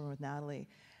rehearsal room with Natalie.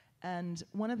 And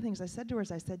one of the things I said to her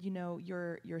is I said,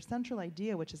 your central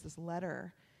idea, which is this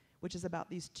letter, which is about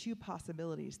these two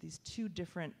possibilities, these two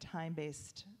different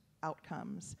time-based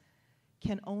outcomes,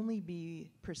 can only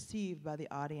be perceived by the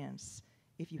audience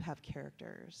if you have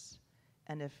characters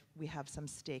and if we have some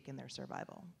stake in their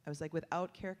survival. I was like,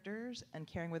 without characters and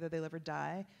caring whether they live or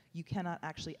die, you cannot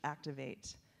actually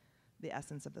activate the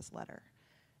essence of this letter.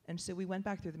 And so we went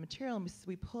back through the material and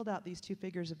we pulled out these two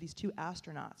figures of these two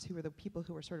astronauts who were the people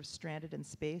who were sort of stranded in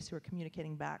space, who were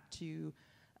communicating back to,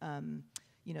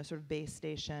 sort of base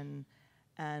station.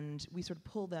 And we sort of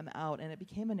pulled them out, and it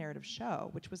became a narrative show,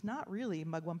 which was not really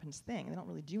Mugwumpen's thing. They don't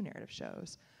really do narrative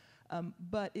shows.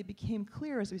 But it became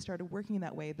clear as we started working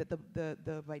that way that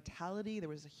the vitality, there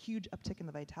was a huge uptick in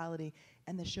the vitality,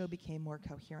 and the show became more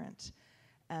coherent.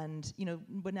 And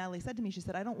what Natalie said to me, she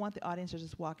said, I don't want the audience to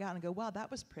just walk out and go, wow, that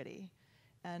was pretty.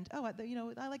 And, I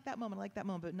like that moment,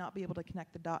 but not be able to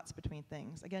connect the dots between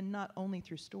things. Again, not only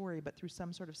through story, but through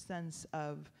some sort of sense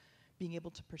of being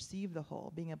able to perceive the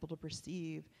whole, being able to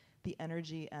perceive the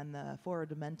energy and the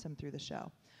forward momentum through the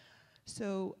show.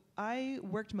 So I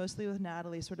worked mostly with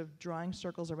Natalie, sort of drawing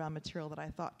circles around material that I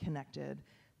thought connected.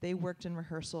 They worked in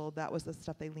rehearsal. That was the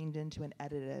stuff they leaned into and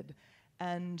edited.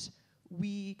 And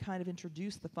we kind of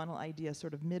introduced the funnel idea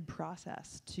sort of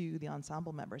mid-process to the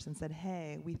ensemble members and said,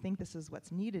 hey, we think this is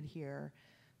what's needed here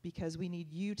because we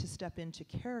need you to step into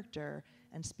character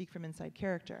and speak from inside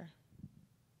character.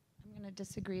 I'm going to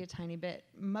disagree a tiny bit.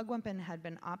 Mugwumpen had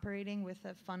been operating with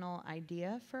a funnel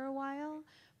idea for a while,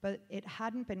 but it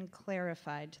hadn't been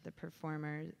clarified to the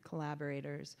performer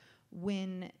collaborators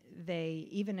when they,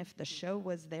 even if the show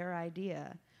was their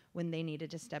idea, when they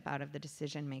needed to step out of the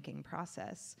decision-making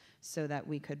process so that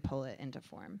we could pull it into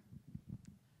form.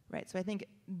 Right, so I think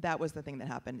that was the thing that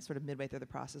happened sort of midway through the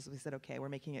process. We said, okay, we're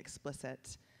making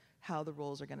explicit how the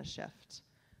roles are going to shift.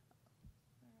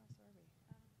 Where else are we?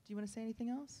 Do you want to say anything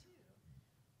else?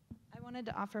 I wanted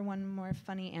to offer one more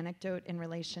funny anecdote in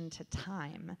relation to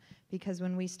time, because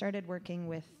when we started working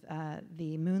with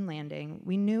the moon landing,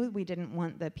 we knew we didn't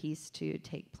want the piece to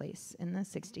take place in the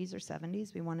 60s or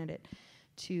 70s. We wanted it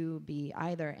to be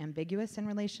either ambiguous in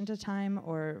relation to time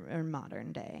or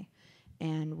modern day.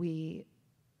 And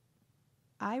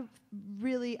I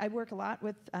work a lot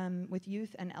with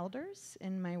youth and elders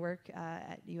in my work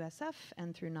at USF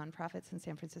and through nonprofits in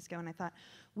San Francisco, and I thought,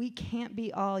 we can't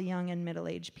be all young and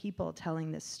middle-aged people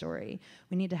telling this story.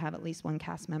 We need to have at least one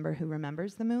cast member who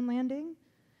remembers the moon landing,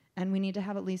 and we need to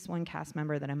have at least one cast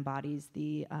member that embodies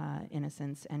the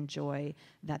innocence and joy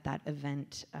that that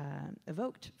event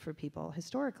evoked for people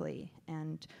historically.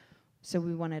 And so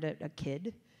we wanted a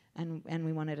kid, and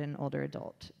we wanted an older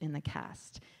adult in the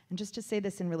cast. And just to say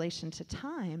this in relation to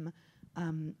time,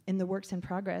 in the works in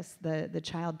progress, the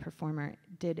child performer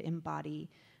did embody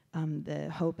the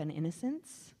hope and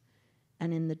innocence.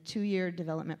 And in the 2-year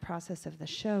development process of the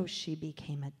show, she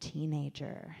became a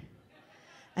teenager.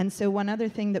 And so one other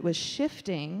thing that was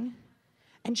shifting,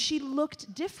 and she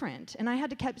looked different. And I had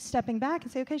to keep stepping back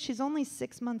and say, okay, she's only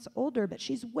 6 months older, but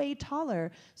she's way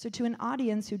taller. So to an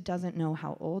audience who doesn't know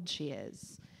how old she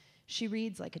is, she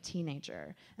reads like a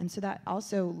teenager. And so that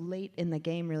also late in the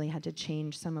game really had to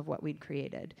change some of what we'd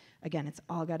created. Again, it's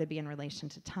all got to be in relation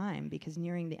to time, because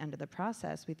nearing the end of the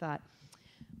process, we thought,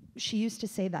 she used to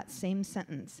say that same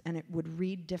sentence and it would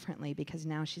read differently because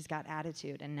now she's got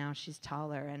attitude and now she's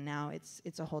taller and now it's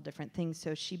a whole different thing.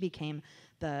 So she became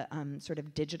the sort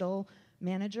of digital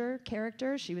manager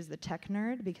character. She was the tech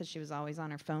nerd because she was always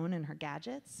on her phone and her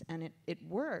gadgets, and it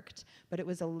worked, but it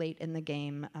was a late in the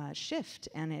game shift,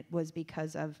 and it was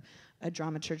because of a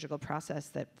dramaturgical process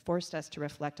that forced us to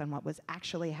reflect on what was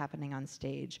actually happening on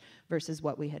stage versus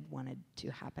what we had wanted to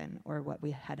happen or what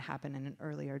we had happen in an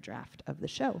earlier draft of the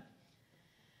show.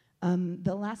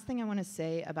 The last thing I want to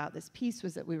say about this piece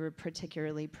was that we were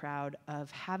particularly proud of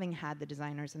having had the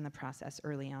designers in the process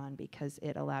early on, because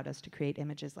it allowed us to create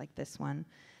images like this one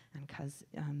And because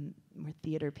we're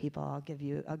theater people,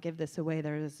 I'll give this away.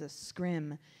 There was a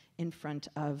scrim in front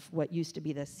of what used to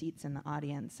be the seats in the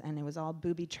audience, and it was all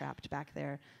booby-trapped back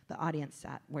there. The audience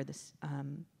sat where the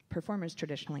performers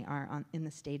traditionally are in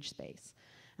the stage space.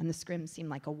 And the scrim seemed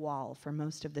like a wall for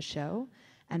most of the show.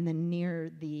 And then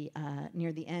near the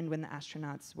end, when the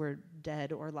astronauts were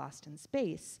dead or lost in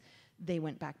space, they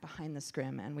went back behind the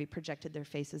scrim, and we projected their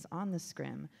faces on the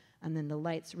scrim, and then the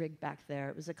lights rigged back there.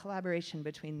 It was a collaboration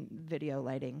between video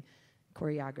lighting,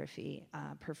 choreography,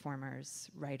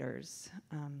 performers, writers,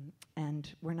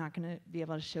 and we're not going to be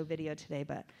able to show video today,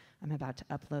 but I'm about to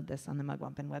upload this on the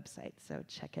Mugwumpen website, so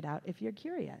check it out if you're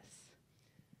curious.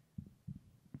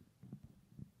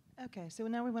 Okay, so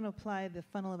now we want to apply the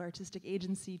funnel of artistic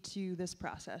agency to this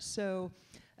process. So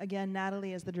again,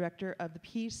 Natalie, as the director of the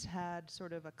piece, had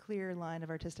sort of a clear line of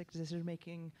artistic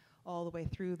decision-making all the way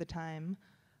through the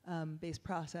time-based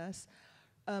process.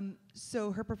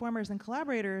 So her performers and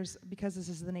collaborators, because this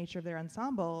is the nature of their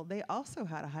ensemble, they also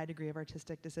had a high degree of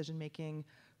artistic decision-making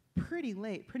pretty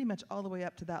late, pretty much all the way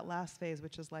up to that last phase,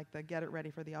 which is like the get it ready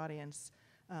for the audience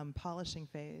polishing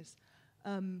phase.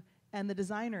 And the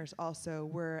designers also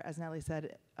were, as Natalie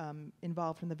said,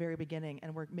 involved from the very beginning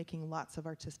and were making lots of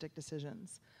artistic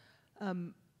decisions.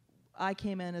 I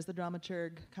came in as the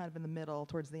dramaturg kind of in the middle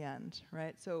towards the end,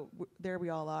 right? So there we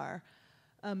all are.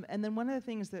 And then one of the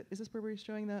things that, is this where we're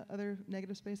showing the other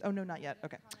negative space? Oh, no, not yet,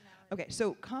 okay. Okay,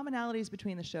 so commonalities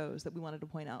between the shows that we wanted to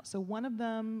point out. So one of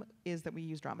them is that we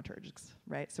use dramaturgs,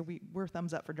 right? So we're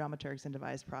thumbs up for dramaturgs and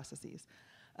devised processes.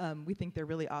 We think they're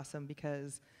really awesome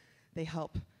because they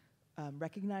help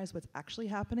recognize what's actually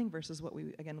happening versus what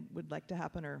we, again, would like to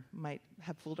happen or might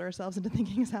have fooled ourselves into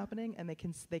thinking is happening, and they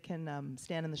can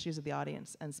stand in the shoes of the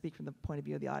audience and speak from the point of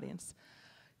view of the audience.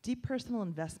 Deep personal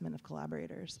investment of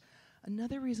collaborators.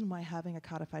 Another reason why having a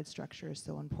codified structure is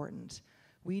so important.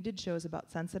 We did shows about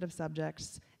sensitive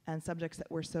subjects and subjects that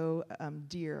were so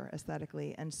dear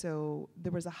aesthetically, and so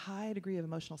there was a high degree of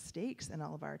emotional stakes in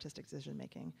all of our artistic decision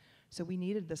making. So we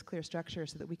needed this clear structure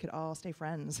so that we could all stay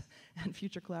friends and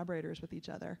future collaborators with each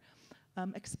other.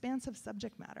 Expansive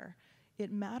subject matter.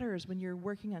 It matters when you're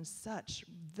working on such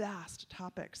vast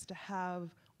topics to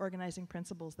have organizing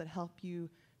principles that help you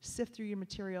sift through your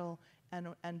material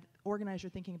and organize your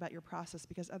thinking about your process,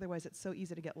 because otherwise it's so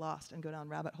easy to get lost and go down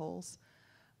rabbit holes.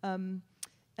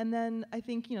 And then I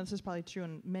think, this is probably true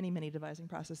in many, many devising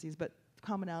processes, but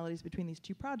commonalities between these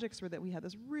two projects were that we had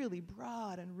this really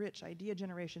broad and rich idea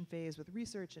generation phase with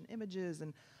research and images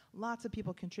and lots of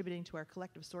people contributing to our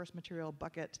collective source material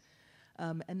bucket.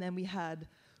 And then we had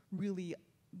really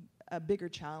a bigger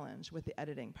challenge with the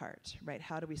editing part, right?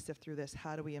 How do we sift through this?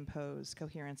 How do we impose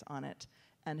coherence on it?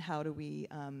 And how do we,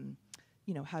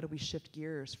 how do we shift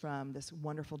gears from this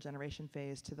wonderful generation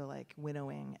phase to the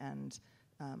winnowing and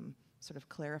sort of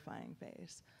clarifying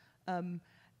phase?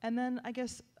 And then I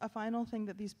guess a final thing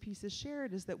that these pieces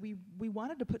shared is that we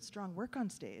wanted to put strong work on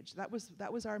stage. That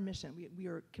was our mission. We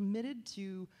were committed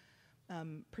to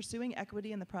pursuing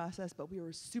equity in the process, but we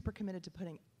were super committed to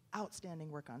putting outstanding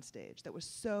work on stage that was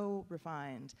so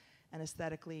refined and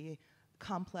aesthetically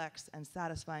complex and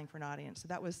satisfying for an audience. So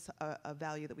that was a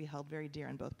value that we held very dear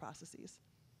in both processes.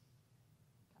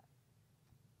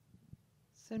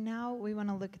 So now we want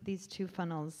to look at these two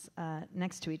funnels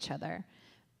next to each other,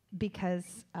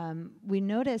 because we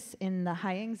notice in the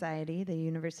High Anxiety, the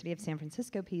University of San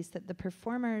Francisco piece, that the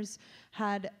performers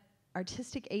had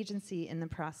artistic agency in the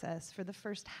process for the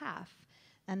first half,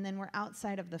 and then we're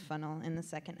outside of the funnel in the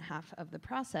second half of the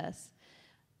process.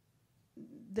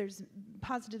 There's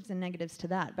positives and negatives to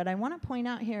that, but I want to point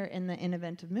out here in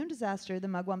Event of Moon Disaster, the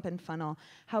Mugwumpen funnel,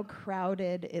 how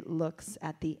crowded it looks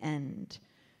at the end.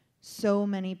 So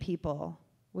many people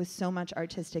with so much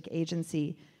artistic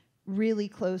agency, really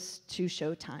close to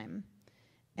showtime.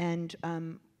 And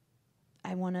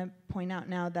I want to point out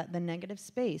now that the negative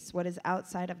space, what is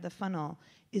outside of the funnel,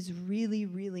 is really,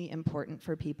 really important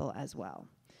for people as well.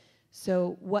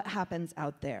 So what happens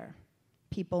out there?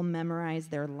 People memorize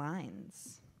their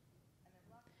lines,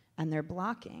 and they're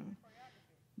blocking.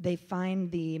 They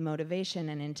find the motivation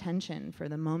and intention for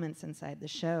the moments inside the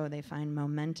show. They find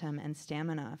momentum and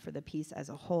stamina for the piece as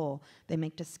a whole. They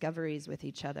make discoveries with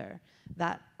each other.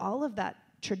 All of that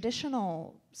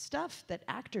traditional stuff that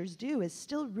actors do is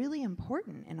still really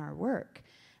important in our work.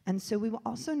 And so we will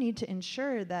also need to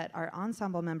ensure that our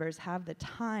ensemble members have the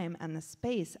time and the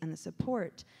space and the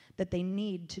support that they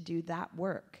need to do that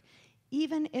work.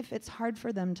 Even if it's hard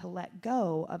for them to let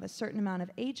go of a certain amount of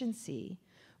agency,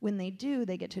 when they do,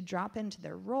 they get to drop into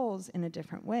their roles in a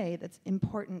different way that's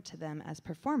important to them as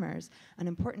performers and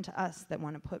important to us that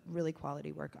want to put really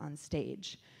quality work on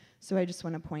stage. So I just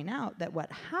want to point out that what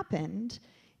happened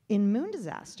in Moon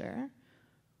Disaster,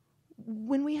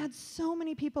 when we had so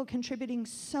many people contributing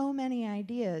so many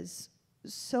ideas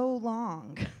so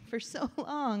long, for so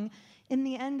long, in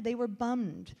the end they were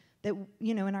bummed that,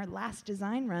 in our last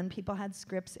design run, people had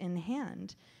scripts in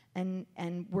hand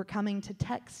and were coming to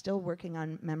tech still working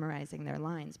on memorizing their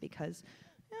lines because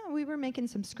we were making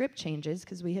some script changes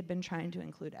because we had been trying to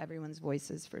include everyone's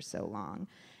voices for so long.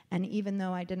 And even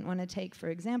though I didn't want to take, for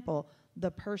example,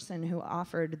 the person who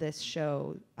offered this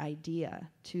show idea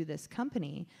to this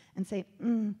company and say,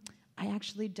 I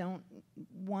actually don't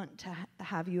want to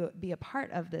have you be a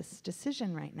part of this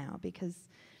decision right now, because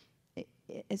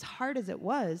as hard as it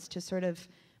was to sort of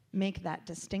make that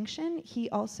distinction, he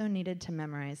also needed to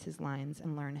memorize his lines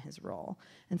and learn his role.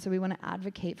 And so we want to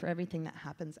advocate for everything that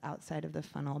happens outside of the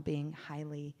funnel being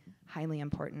highly, highly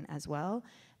important as well,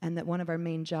 and that one of our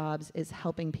main jobs is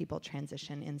helping people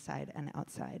transition inside and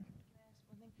outside.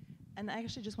 And I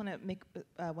actually just want to make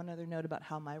one other note about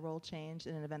how my role changed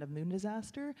in an event of Moon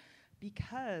Disaster,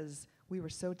 because we were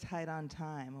so tight on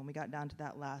time when we got down to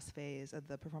that last phase of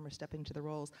the performer stepping to the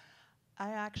roles.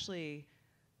 I actually,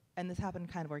 and this happened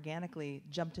kind of organically,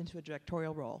 jumped into a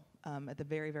directorial role at the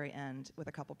very, very end with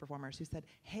a couple performers who said,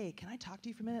 hey, can I talk to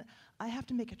you for a minute? I have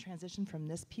to make a transition from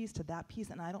this piece to that piece,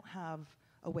 and I don't have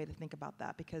a way to think about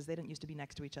that because they didn't used to be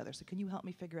next to each other. So can you help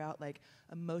me figure out, like,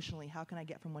 emotionally, how can I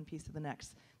get from one piece to the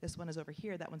next? This one is over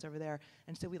here, that one's over there.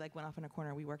 And so we went off in a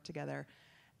corner, we worked together.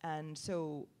 And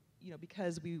so,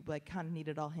 because we kind of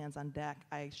needed all hands on deck,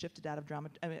 I shifted out of drama.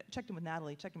 I mean, checked in with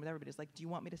Natalie, checked in with everybody. It's like, do you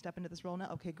want me to step into this role now?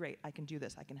 Okay, great, I can do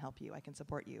this, I can help you, I can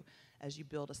support you as you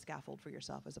build a scaffold for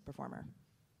yourself as a performer.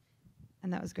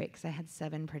 And that was great, because I had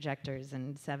 7 projectors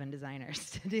and 7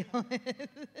 designers to deal with.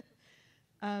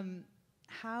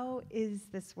 How is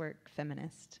this work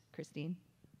feminist, Christine?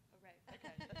 Oh, right,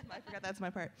 okay, I forgot that's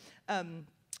my part.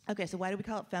 Okay, so why do we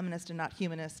call it feminist and not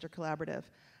humanist or collaborative?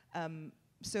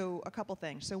 So a couple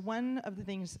things. So one of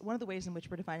the ways in which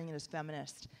we're defining it as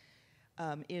feminist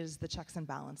is the checks and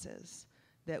balances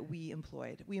that we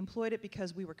employed. We employed it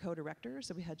because we were co-directors,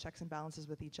 so we had checks and balances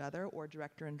with each other, or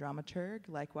director and dramaturg,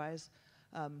 likewise,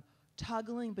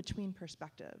 toggling between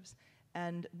perspectives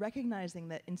and recognizing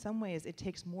that in some ways it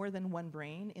takes more than one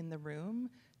brain in the room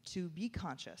to be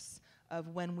conscious of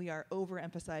when we are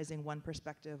overemphasizing one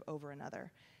perspective over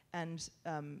another. And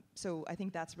so I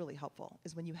think that's really helpful,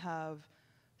 is when you have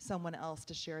someone else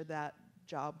to share that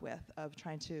job with, of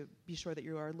trying to be sure that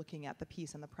you are looking at the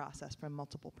piece and the process from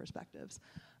multiple perspectives.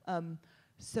 Yeah,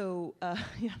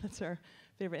 that's our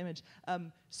favorite image.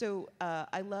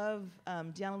 I love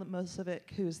Diana Mosovic,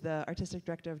 who's the artistic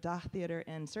director of Dah Theater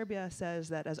in Serbia, says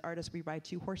that as artists we ride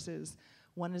 2 horses.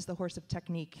 One is the horse of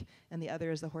technique, and the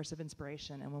other is the horse of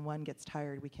inspiration. And when one gets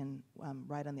tired, we can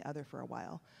ride on the other for a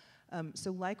while. So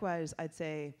likewise, I'd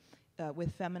say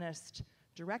with feminist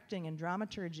directing and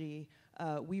dramaturgy,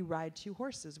 we ride 2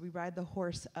 horses. We ride the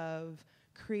horse of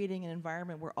creating an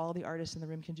environment where all the artists in the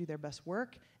room can do their best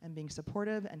work, and being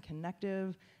supportive and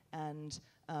connective, and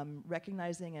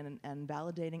recognizing and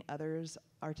validating others'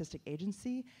 artistic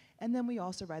agency. And then we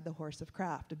also ride the horse of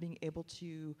craft, of being able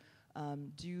to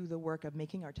do the work of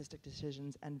making artistic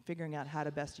decisions and figuring out how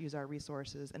to best use our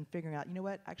resources, and figuring out,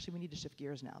 actually we need to shift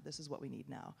gears now. This is what we need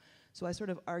now. So I sort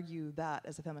of argue that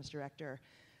as a feminist director,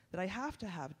 that I have to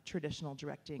have traditional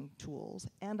directing tools,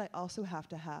 and I also have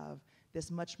to have this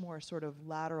much more sort of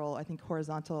lateral, I think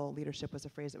horizontal leadership was a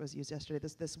phrase that was used yesterday,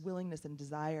 this willingness and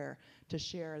desire to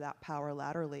share that power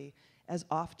laterally as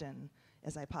often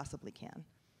as I possibly can.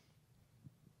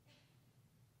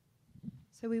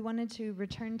 So we wanted to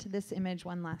return to this image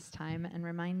one last time and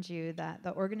remind you that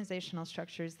the organizational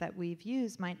structures that we've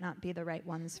used might not be the right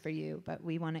ones for you, but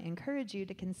we want to encourage you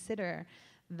to consider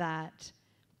that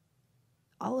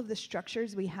all of the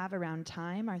structures we have around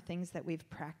time are things that we've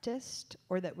practiced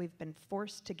or that we've been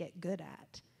forced to get good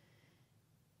at.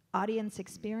 Audience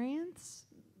experience,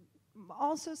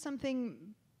 also something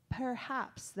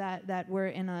perhaps that we're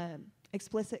in an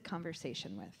explicit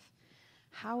conversation with.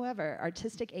 However,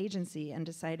 artistic agency and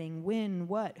deciding when,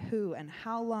 what, who, and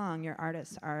how long your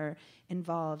artists are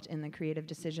involved in the creative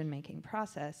decision-making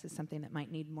process is something that might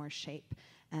need more shape,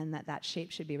 and that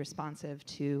shape should be responsive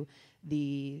to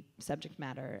the subject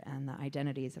matter and the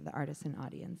identities of the artists and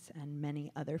audience and many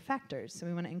other factors. So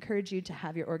we want to encourage you to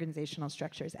have your organizational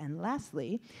structures. And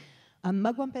lastly,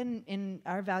 Mugwump in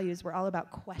our values, we're all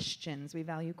about questions. We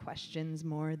value questions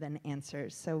more than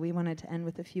answers. So we wanted to end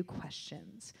with a few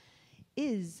questions.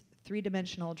 Is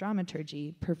 3-dimensional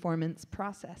dramaturgy performance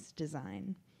process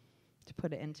design? To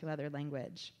put it into other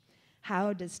language.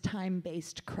 How does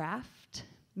time-based craft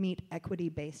meet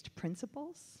equity-based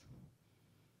principles?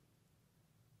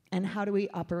 And how do we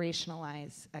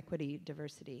operationalize equity,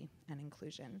 diversity, and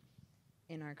inclusion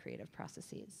in our creative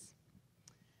processes?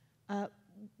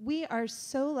 We are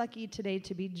so lucky today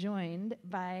to be joined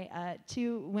by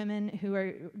two women who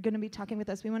are going to be talking with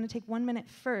us. We want to take 1 minute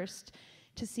first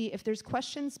to see if there's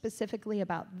questions specifically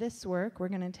about this work. We're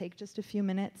going to take just a few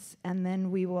minutes, and then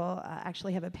we will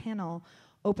actually have a panel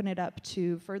open it up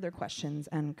to further questions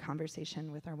and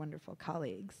conversation with our wonderful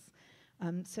colleagues.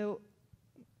 So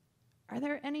are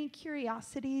there any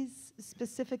curiosities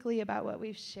specifically about what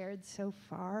we've shared so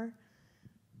far?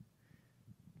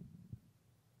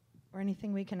 Or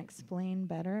anything we can explain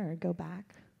better or go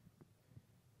back?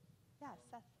 Yeah,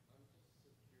 Seth. I'm just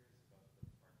so curious about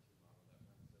the part 2 model that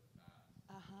went so fast.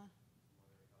 Uh-huh. I'm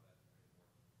wondering how that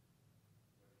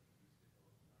framework, whether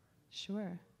you used it over time.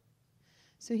 Sure.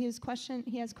 So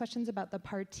he has questions about the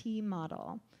partie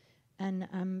model.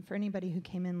 And for anybody who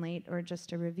came in late, or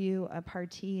just a review, a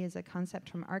partie is a concept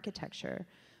from architecture,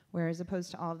 where as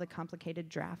opposed to all of the complicated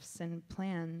drafts and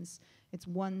plans, it's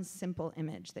one simple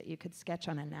image that you could sketch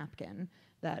on a napkin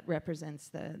that represents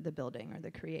the building or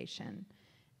the creation.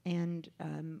 And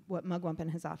what Mugwumpen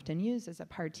has often used is a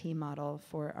partie model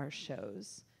for our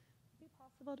shows. Would it be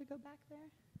possible to go back there?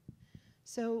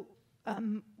 So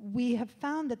we have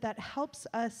found that helps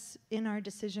us in our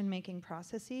decision-making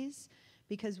processes,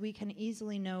 because we can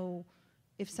easily know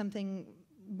if something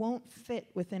won't fit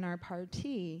within our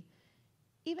partie,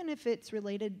 even if it's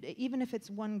related, even if it's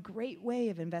one great way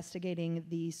of investigating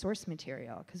the source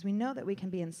material, because we know that we can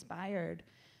be inspired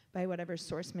by whatever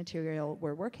source material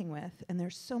we're working with, and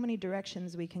there's so many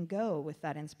directions we can go with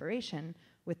that inspiration,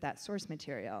 with that source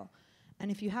material. And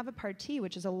if you have a partie,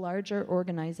 which is a larger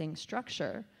organizing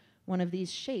structure, one of these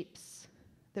shapes,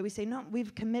 that we say, no,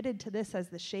 we've committed to this as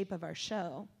the shape of our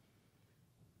show,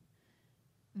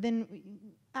 then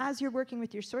as you're working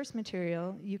with your source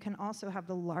material, you can also have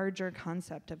the larger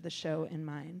concept of the show in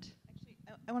mind. Actually,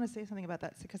 I want to say something about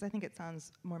that, because I think it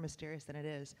sounds more mysterious than it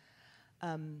is.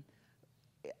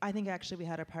 I think actually we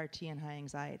had a partie in high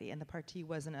anxiety, and the partie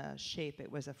wasn't a shape, it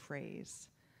was a phrase.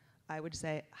 I would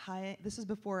say, this is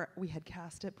before we had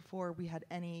cast it, before we had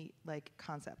any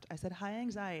concept. I said, high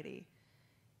anxiety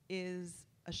is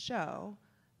a show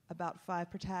about 5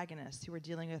 protagonists who are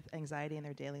dealing with anxiety in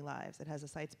their daily lives. It has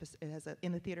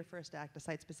in the theater first act, a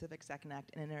site-specific second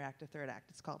act, and an interactive third act.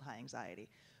 It's called high anxiety.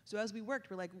 So as we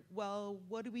worked, we're like, well,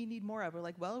 what do we need more of? We're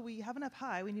like, well, we have enough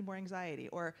high, we need more anxiety.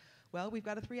 Or, well, we've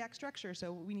got a 3-act structure,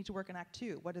 so we need to work on act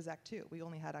 2. What is act 2? We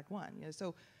only had act 1.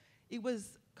 So it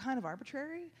was kind of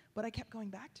arbitrary, but I kept going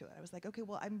back to it. I was like, okay,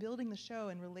 well, I'm building the show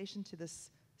in relation to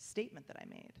this statement that I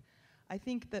made. I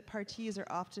think that parties are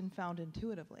often found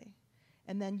intuitively.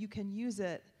 And then you can use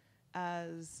it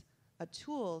as a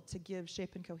tool to give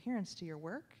shape and coherence to your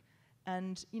work.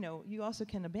 And you also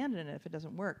can abandon it if it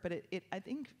doesn't work. But I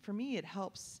think for me, it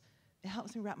helps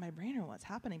me wrap my brain around what's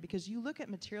happening, because you look at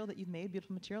material that you've made,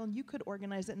 beautiful material, and you could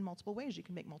organize it in multiple ways. You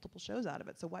can make multiple shows out of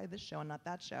it. So why this show and not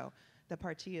that show? The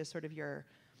partie is sort of your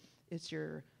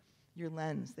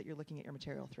lens that you're looking at your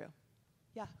material through.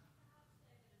 Yeah.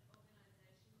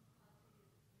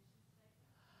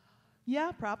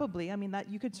 Yeah, probably. I mean, that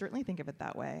you could certainly think of it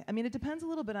that way. I mean, it depends a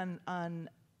little bit on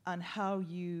how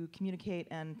you communicate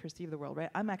and perceive the world, right?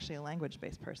 I'm actually a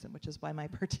language-based person, which is why my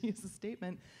partie is a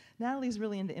statement. Natalie's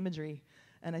really into imagery,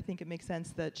 and I think it makes sense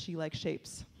that she likes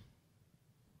shapes.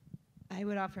 I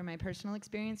would offer my personal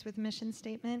experience with mission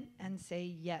statement and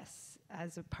say yes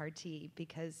as a partie,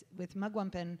 because with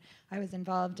Mugwumpen, I was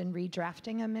involved in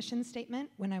redrafting a mission statement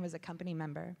when I was a company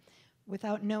member,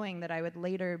 without knowing that I would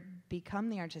later become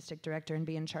the artistic director and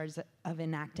be in charge of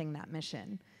enacting that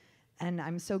mission. And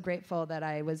I'm so grateful that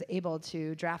I was able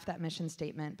to draft that mission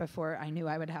statement before I knew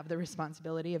I would have the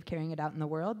responsibility of carrying it out in the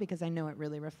world, because I know it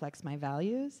really reflects my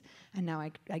values. And now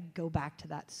I go back to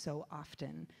that so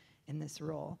often in this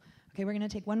role. Okay, we're going to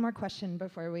take one more question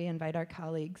before we invite our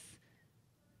colleagues.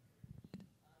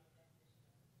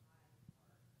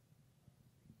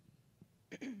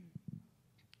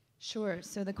 Sure.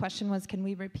 So the question was, can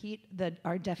we repeat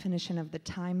our definition of the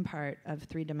time part of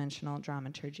 3-dimensional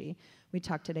dramaturgy? We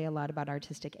talked today a lot about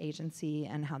artistic agency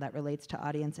and how that relates to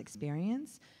audience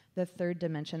experience. The third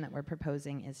dimension that we're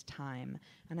proposing is time.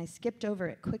 And I skipped over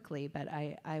it quickly, but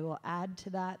I will add to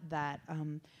that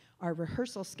our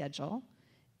rehearsal schedule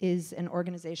is an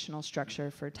organizational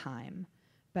structure for time.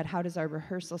 But how does our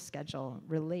rehearsal schedule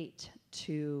relate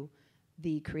to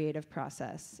the creative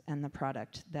process and the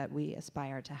product that we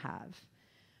aspire to have?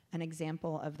 An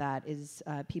example of that is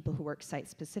people who work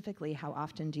site-specifically. How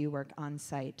often do you work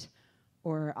on-site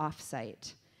or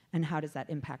off-site? And how does that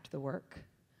impact the work?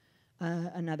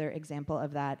 Another example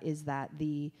of that is that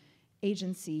the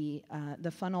agency,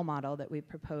 the funnel model that we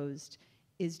proposed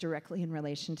is directly in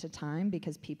relation to time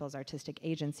because people's artistic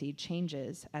agency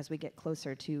changes as we get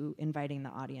closer to inviting the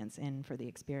audience in for the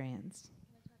experience.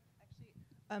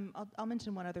 I'll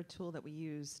mention one other tool that we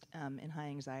used in high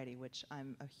anxiety, which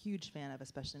I'm a huge fan of,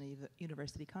 especially in the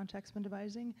university context when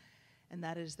devising, and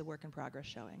that is the work in progress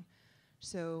showing.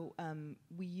 So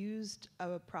we used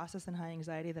a process in high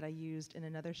anxiety that I used in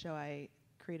another show I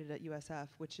created at USF,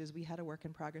 which is we had a work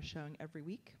in progress showing every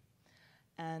week.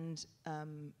 And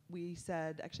we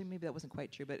said, actually maybe that wasn't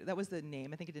quite true, but that was the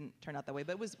name. I think it didn't turn out that way,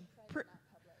 but it was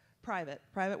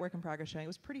private work in progress showing. It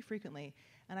was pretty frequently.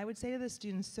 And I would say to the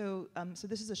students, so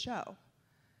this is a show.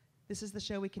 This is the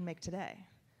show we can make today.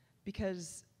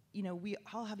 Because we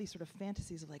all have these sort of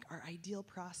fantasies of like our ideal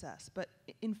process, but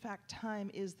in fact,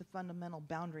 time is the fundamental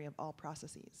boundary of all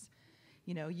processes.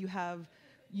 You have,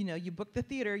 you booked the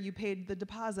theater, you paid the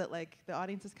deposit, like the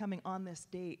audience is coming on this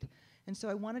date. And so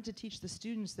I wanted to teach the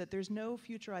students that there's no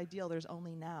future ideal, there's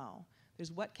only now.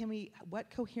 There's what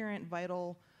coherent,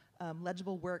 vital,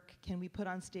 legible work can we put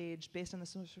on stage based on the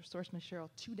source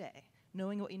material today,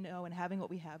 knowing what we know and having what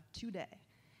we have today.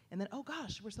 And then, oh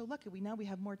gosh, we're so lucky, now we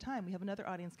have more time. We have another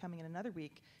audience coming in another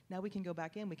week. Now we can go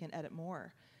back in, we can edit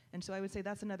more. And so I would say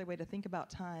that's another way to think about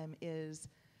time is,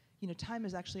 time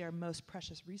is actually our most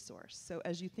precious resource. So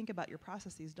as you think about your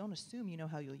processes, don't assume you know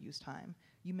how you'll use time.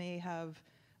 You may have,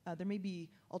 there may be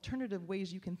alternative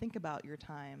ways you can think about your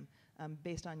time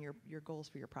based on your goals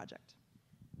for your project.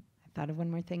 I thought of one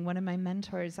more thing. One of my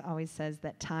mentors always says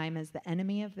that time is the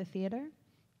enemy of the theater.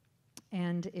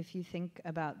 And if you think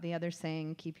about the other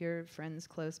saying, keep your friends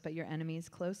close but your enemies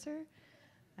closer,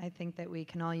 I think that we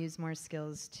can all use more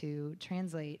skills to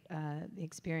translate the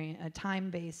experience,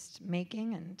 time-based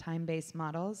making and time-based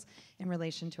models in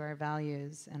relation to our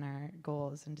values and our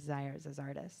goals and desires as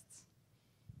artists.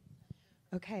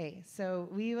 Okay, so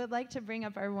we would like to bring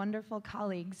up our wonderful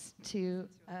colleagues to,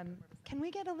 can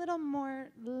we get a little more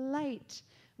light?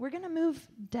 We're gonna move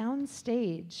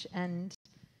downstage and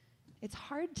it's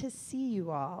hard to see you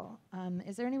all.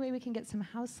 Is there any way we can get some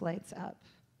house lights up?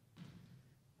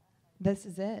 This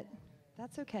is it.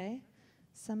 That's okay.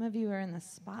 Some of you are in the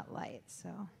spotlight, so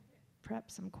prep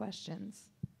some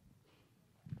questions.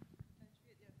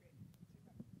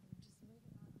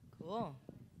 Cool.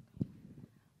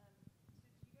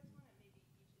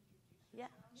 Yeah,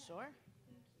 sure.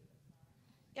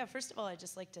 Yeah, first of all, I'd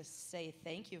just like to say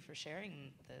thank you for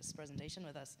sharing this presentation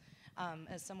with us.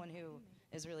 As someone who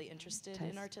is really interested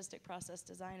in artistic process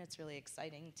design, it's really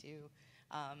exciting to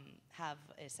have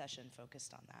a session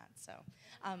focused on that. So,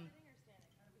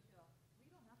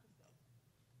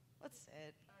 let's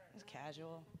sit. It's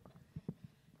casual.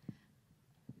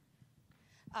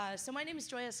 So my name is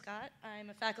Joya Scott. I'm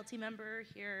a faculty member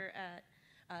here at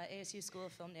ASU School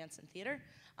of Film, Dance, and Theater.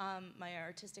 My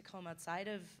artistic home outside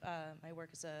of my work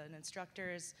as an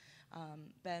instructor has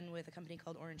been with a company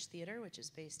called Orange Theater, which is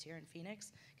based here in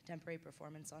Phoenix, contemporary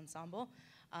performance ensemble.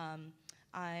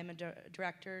 I'm a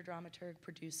director, dramaturg,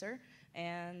 producer,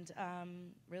 and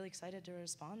really excited to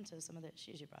respond to some of the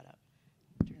issues you brought up.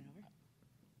 Turn it over.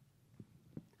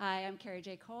 Hi, I'm Carrie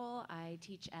J. Cole. I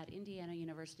teach at Indiana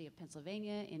University of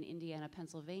Pennsylvania in Indiana,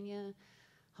 Pennsylvania,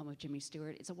 home of Jimmy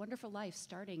Stewart. It's a Wonderful Life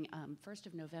starting 1st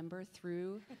of November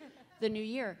through the new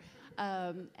year.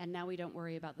 And now we don't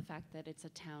worry about the fact that it's a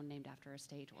town named after a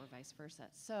state or vice versa.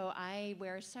 So I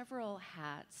wear several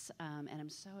hats, and I'm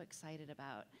so excited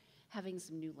about having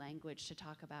some new language to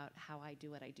talk about how I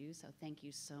do what I do, so thank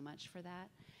you so much for that.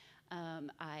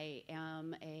 I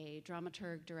am a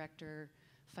dramaturg, director,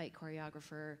 fight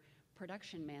choreographer,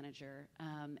 production manager,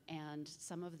 and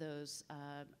some of those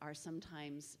are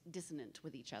sometimes dissonant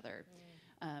with each other.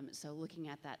 So looking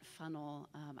at that funnel,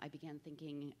 I began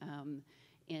thinking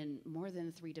in more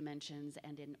than 3 dimensions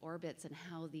and in orbits and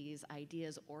how these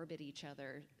ideas orbit each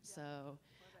other. So,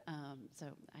 so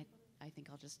I think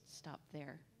I'll just stop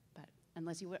there. But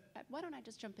unless you would, why don't I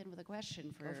just jump in with a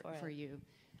question for you?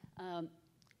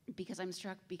 Because I'm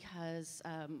struck because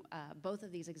both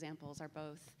of these examples are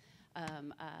both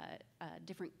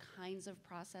different kinds of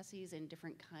processes in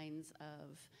different kinds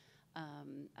of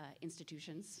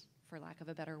institutions, for lack of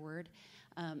a better word.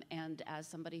 And as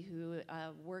somebody who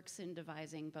works in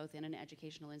devising both in an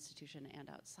educational institution and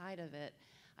outside of it,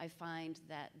 I find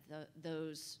that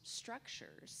those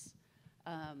structures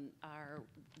are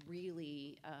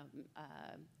really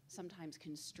sometimes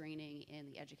constraining in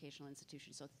the educational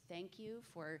institution. So thank you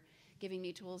for giving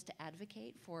me tools to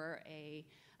advocate for a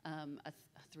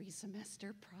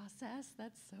 3-semester process.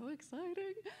 That's so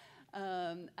exciting.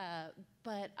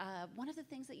 But one of the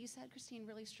things that you said, Christine,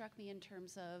 really struck me in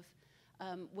terms of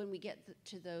when we get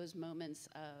to those moments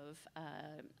of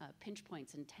pinch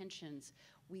points and tensions,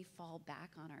 we fall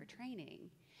back on our training.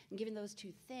 And given those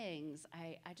two things,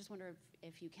 I just wonder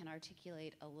if you can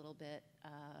articulate a little bit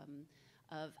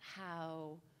of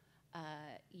how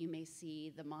you may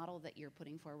see the model that you're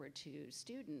putting forward to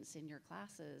students in your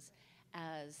classes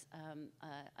as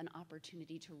an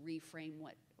opportunity to reframe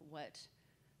what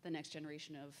the next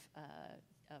generation of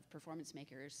performance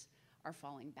makers are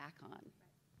falling back on.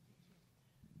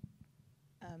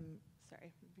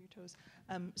 Sorry, your toes.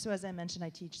 So as I mentioned, I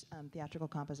teach theatrical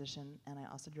composition, and I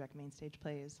also direct main stage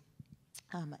plays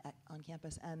on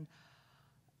campus. And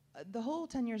the whole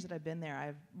 10 years that I've been there,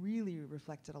 I've really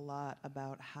reflected a lot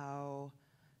about how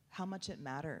much it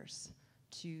matters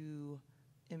to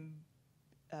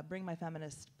bring my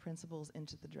feminist principles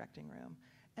into the directing room.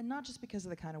 And not just because of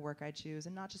the kind of work I choose,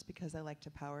 and not just because I like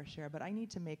to power share, but I need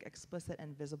to make explicit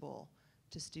and visible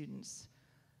to students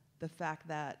the fact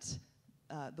that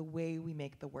the way we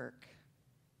make the work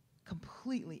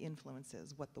completely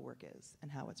influences what the work is and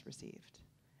how it's received,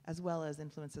 as well as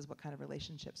influences what kind of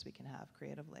relationships we can have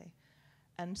creatively.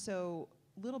 And so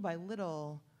little by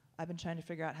little, I've been trying to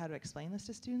figure out how to explain this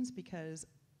to students, because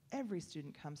every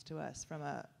student comes to us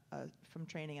from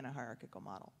training in a hierarchical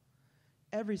model.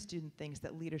 Every student thinks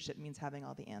that leadership means having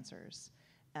all the answers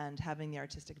and having the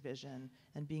artistic vision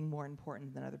and being more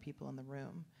important than other people in the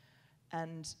room.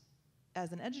 And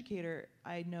as an educator,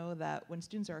 I know that when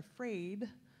students are afraid,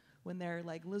 when their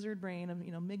like lizard brain,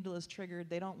 amygdala is triggered,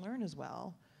 they don't learn as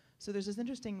well. So there's this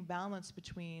interesting balance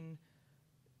between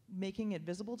making it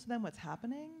visible to them what's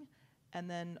happening, and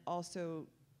then also,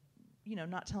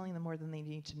 not telling them more than they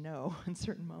need to know in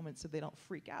certain moments so they don't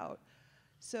freak out.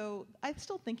 So I'm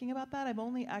still thinking about that. I've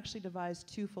only actually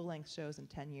devised 2 full-length shows in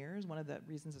 10 years. One of the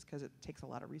reasons is because it takes a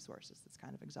lot of resources. It's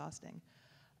kind of exhausting.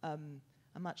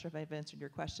 I'm not sure if I've answered your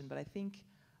question, but I think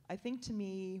to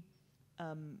me,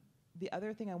 the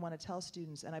other thing I want to tell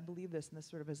students, and I believe this, and this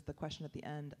sort of is the question at the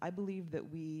end, I believe that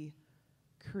we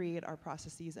create our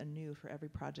processes anew for every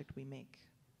project we make.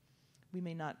 We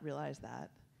may not realize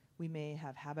that. We may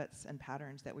have habits and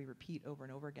patterns that we repeat over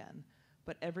and over again,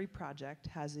 but every project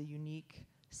has a unique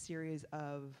series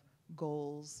of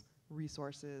goals,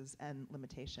 resources, and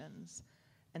limitations.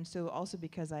 And so also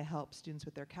because I help students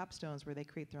with their capstones where they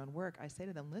create their own work, I say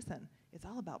to them, listen, it's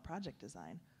all about project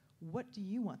design. What do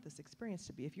you want this experience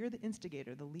to be? If you're the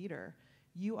instigator, the leader,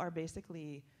 you are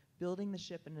basically building the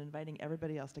ship and inviting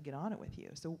everybody else to get on it with you.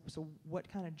 So what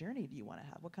kind of journey do you want to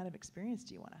have? What kind of experience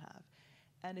do you want to have?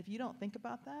 And if you don't think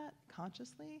about that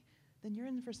consciously, then you're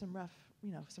in for some rough,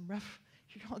 you're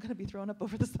all going to be thrown up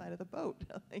over the side of the boat.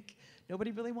 Like,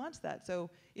 nobody really wants that. So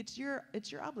it's your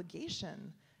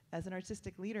obligation as an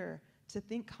artistic leader to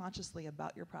think consciously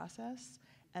about your process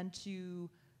and to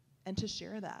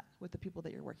share that with the people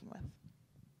that you're working with.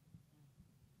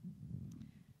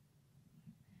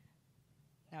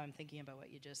 Now I'm thinking about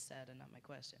what you just said and not my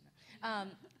question.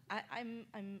 I'm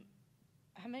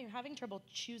having trouble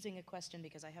choosing a question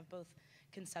because I have both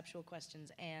conceptual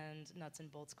questions and nuts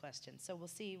and bolts questions. So we'll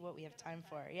see what we have time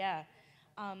for. Yeah.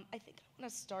 I think I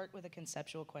want to start with a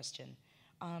conceptual question.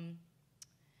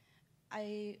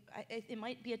 It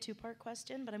might be a 2-part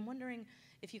question, but I'm wondering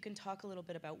if you can talk a little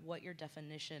bit about what your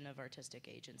definition of artistic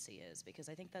agency is, because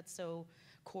I think that's so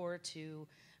core to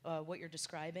what you're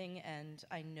describing, and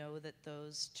I know that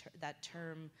that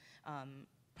term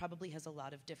probably has a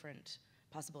lot of different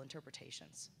possible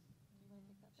interpretations.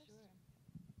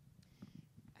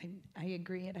 I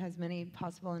agree, it has many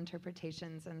possible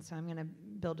interpretations, and so I'm going to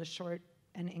build a short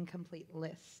and incomplete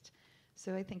list.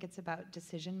 So I think it's about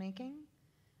decision making.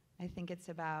 I think it's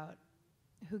about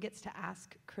who gets to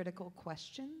ask critical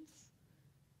questions,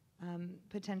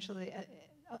 potentially,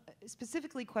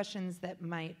 specifically questions that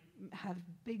might have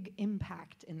big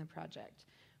impact in the project,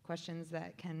 questions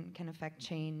that can affect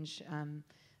change,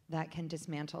 that can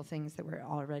dismantle things that were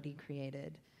already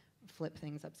created, flip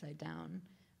things upside down.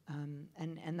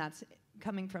 And that's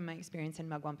coming from my experience in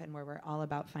Mugwumpen, where we're all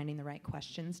about finding the right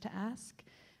questions to ask,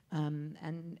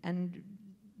 and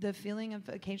the feeling of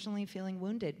occasionally feeling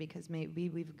wounded because maybe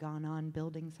we've gone on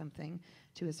building something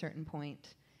to a certain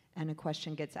point and a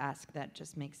question gets asked that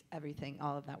just makes everything,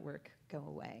 all of that work, go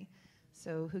away.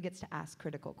 So who gets to ask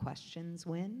critical questions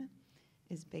when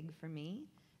is big for me,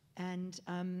 and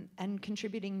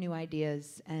contributing new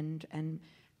ideas and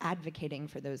advocating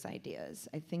for those ideas.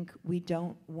 I think we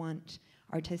don't want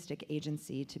artistic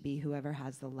agency to be whoever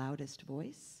has the loudest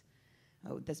voice.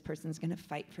 Oh, this person's gonna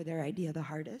fight for their idea the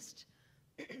hardest.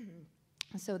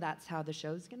 So that's how the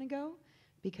show's gonna go,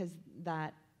 because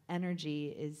that energy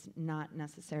is not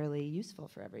necessarily useful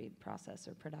for every process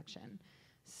or production.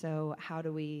 So how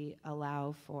do we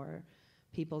allow for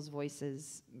people's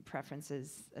voices,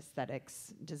 preferences,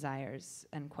 aesthetics, desires,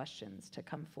 and questions to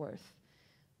come forth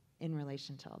in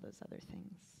relation to all those other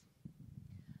things?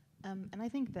 And I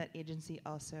think that agency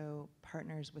also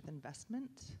partners with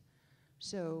investment.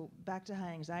 So back to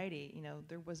high anxiety,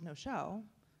 there was no show.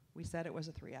 We said it was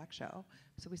a 3-act show.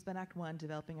 So we spent Act 1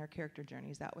 developing our character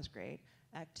journeys. That was great.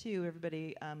 Act 2,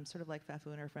 everybody, sort of like Fafu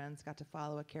and her friends, got to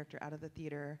follow a character out of the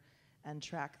theater and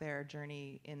track their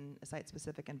journey in a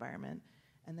site-specific environment.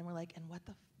 And then we're like, and what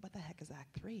the heck is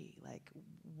Act 3? Like,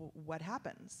 what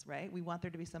happens, right? We want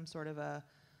there to be some sort of a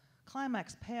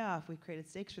climax, payoff. We've created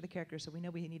stakes for the characters, so we know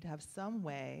we need to have some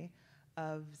way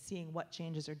of seeing what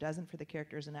changes or doesn't for the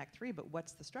characters in Act 3, but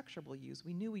what's the structure we'll use?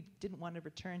 We knew we didn't want to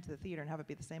return to the theater and have it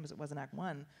be the same as it was in Act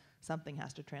 1. Something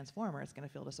has to transform or it's going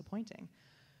to feel disappointing.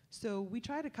 So we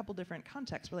tried a couple different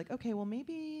contexts. We're like, okay, well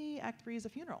maybe Act 3 is a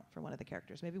funeral for one of the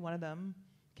characters. Maybe one of them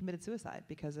committed suicide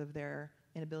because of their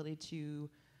inability to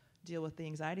deal with the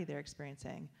anxiety they're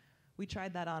experiencing. We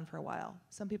tried that on for a while.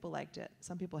 Some people liked it,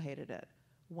 some people hated it.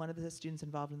 One of the students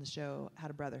involved in the show had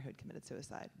a brother who had committed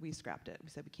suicide. We scrapped it. We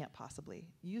said, we can't possibly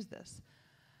use this.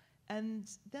 And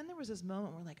then there was this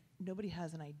moment where like, nobody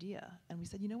has an idea. And we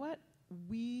said, you know what?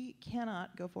 We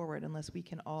cannot go forward unless we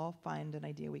can all find an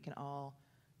idea we can all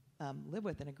live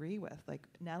with and agree with. Like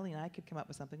Natalie and I could come up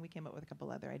with something. We came up with a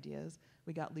couple other ideas.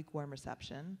 We got lukewarm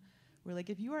reception. We're like,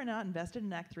 if you are not invested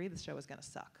in Act 3, this show is gonna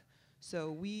suck.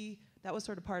 So that was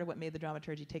sort of part of what made the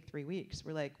dramaturgy take 3 weeks.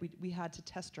 We're like, we had to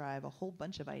test drive a whole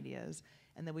bunch of ideas,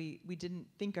 and then we didn't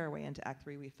think our way into Act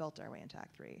 3, we felt our way into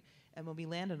Act 3. And when we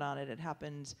landed on it, it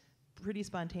happened pretty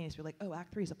spontaneous. We're like, oh,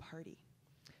 Act 3 is a party.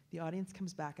 The audience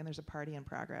comes back and there's a party in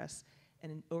progress,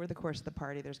 and over the course of the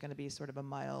party, there's gonna be sort of a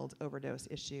mild overdose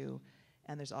issue,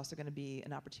 and there's also gonna be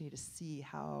an opportunity to see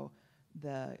how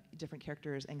the different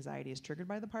characters' anxiety is triggered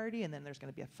by the party, and then there's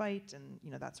going to be a fight, and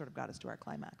that sort of got us to our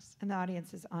climax. And the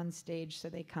audience is on stage, so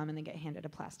they come and they get handed a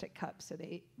plastic cup. So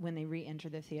when they re-enter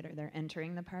the theater, they're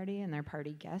entering the party and they're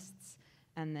party guests,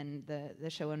 and then the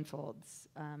show unfolds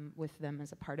with them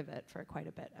as a part of it for quite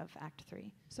a bit of Act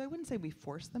 3. So I wouldn't say we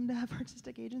forced them to have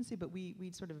artistic agency, but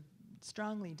we sort of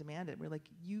strongly demanded. We're like,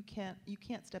 you can't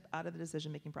step out of the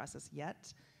decision-making process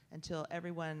yet until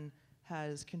everyone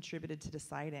has contributed to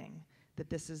deciding that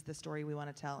this is the story we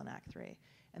want to tell in Act 3.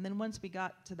 And then once we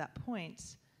got to that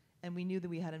point and we knew that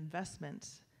we had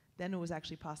investment, then it was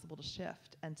actually possible to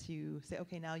shift and to say,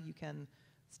 okay, now you can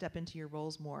step into your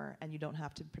roles more and you don't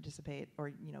have to participate, or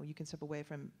you can step away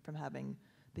from having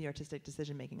the artistic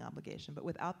decision-making obligation. But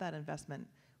without that investment,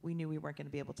 we knew we weren't going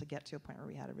to be able to get to a point where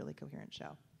we had a really coherent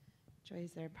show. Joy,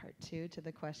 is there part 2 to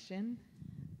the question?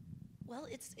 Well,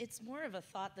 it's more of a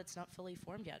thought that's not fully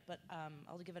formed yet, but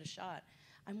I'll give it a shot.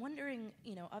 I'm wondering,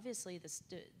 obviously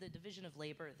the division of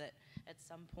labor that at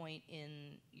some point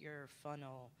in your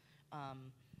funnel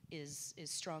is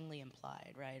strongly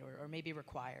implied, right, or maybe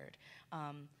required.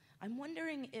 I'm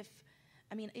wondering if,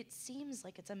 it seems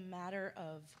like it's a matter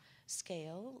of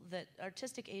scale, that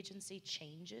artistic agency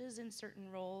changes in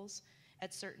certain roles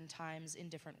at certain times in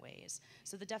different ways.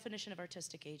 So the definition of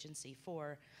artistic agency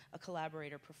for a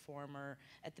collaborator performer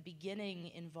at the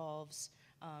beginning involves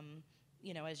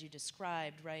as you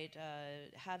described, right,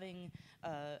 having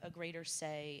a greater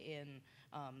say in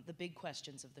the big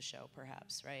questions of the show,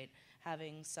 perhaps, right?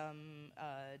 Having some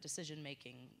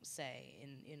decision-making say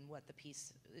in what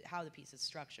how the piece is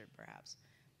structured, perhaps.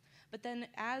 But then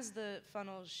as the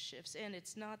funnel shifts in,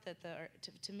 it's not that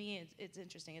to me, it's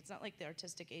interesting. It's not like the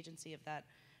artistic agency of that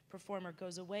performer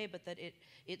goes away, but that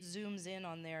it zooms in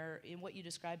on in what you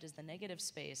described as the negative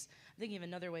space. I'm thinking of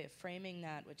another way of framing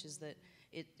that, which is that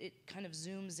it kind of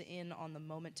zooms in on the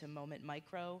moment-to-moment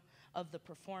micro of the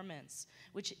performance,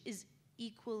 which is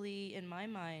equally, in my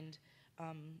mind,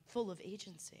 full of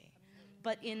agency,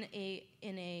 but in a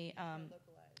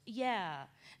yeah.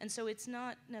 And so it's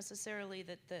not necessarily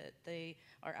that they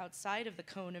are outside of the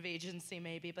cone of agency,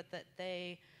 maybe, but that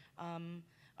they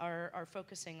are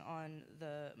focusing on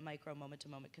the micro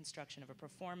moment-to-moment construction of a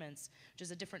performance, which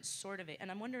is a different sort of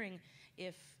and I'm wondering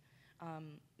if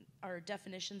our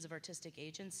definitions of artistic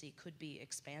agency could be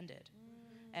expanded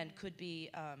and could be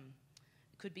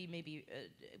maybe,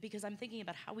 because I'm thinking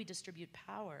about how we distribute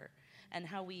power and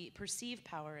how we perceive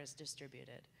power as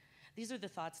distributed. These are the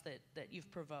thoughts that you've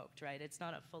provoked, right? It's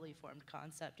not a fully formed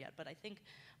concept yet, but I think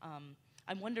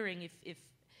I'm wondering if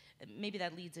maybe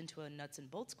that leads into a nuts and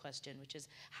bolts question, which is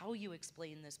how you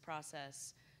explain this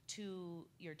process to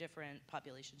your different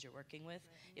populations you're working with.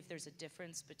 If there's a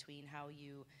difference between how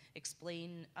you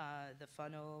explain the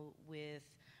funnel with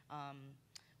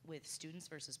with students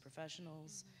versus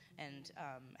professionals, and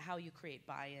how you create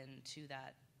buy-in to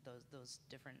those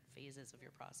different phases of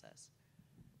your process.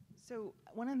 So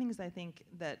one of the things I think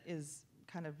that is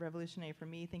kind of revolutionary for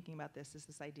me thinking about this is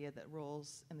this idea that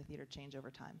roles in the theater change over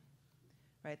time,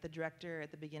 right? The director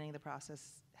at the beginning of the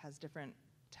process has different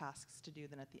tasks to do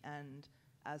than at the end,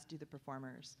 as do the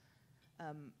performers.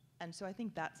 And so I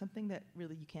think that's something that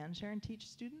really you can share and teach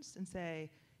students and say,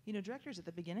 you know, directors, at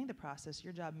the beginning of the process,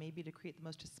 your job may be to create the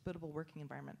most hospitable working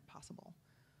environment possible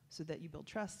so that you build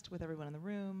trust with everyone in the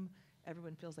room,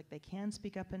 everyone feels like they can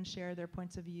speak up and share their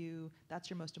points of view. That's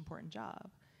your most important job.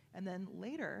 And then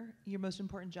later, your most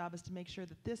important job is to make sure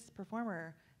that this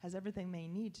performer has everything they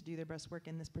need to do their best work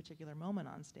in this particular moment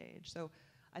on stage. So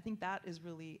I think that is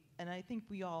really, and I think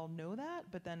we all know that,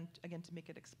 but then again, to make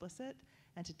it explicit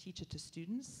and to teach it to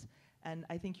students. And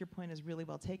I think your point is really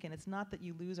well taken. It's not that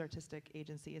you lose artistic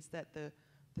agency, it's that the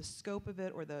scope of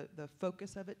it or the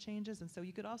focus of it changes. And so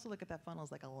you could also look at that funnel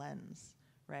as like a lens,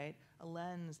 right? A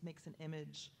lens makes an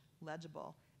image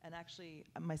legible. And actually,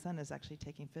 my son is actually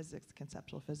taking physics,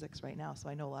 conceptual physics right now, so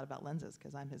I know a lot about lenses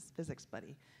because I'm his physics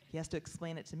buddy. He has to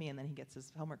explain it to me and then he gets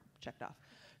his homework checked off.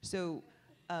 So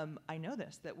I know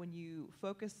this, that when you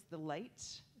focus the light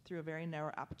through a very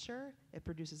narrow aperture, it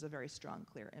produces a very strong,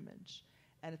 clear image.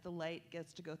 And if the light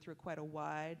gets to go through quite a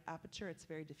wide aperture, it's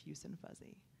very diffuse and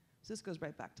fuzzy. So this goes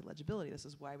right back to legibility. This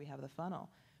is why we have the funnel.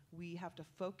 We have to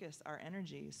focus our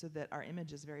energy so that our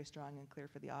image is very strong and clear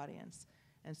for the audience.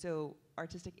 And so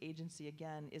artistic agency,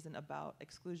 again, isn't about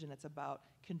exclusion. It's about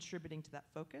contributing to that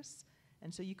focus.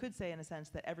 And so you could say, in a sense,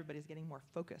 that everybody's getting more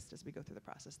focused as we go through the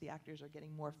process. The actors are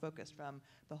getting more focused from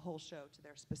the whole show to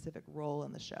their specific role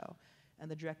in the show. And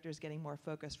the director's getting more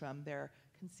focused from their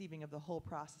conceiving of the whole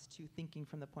process to thinking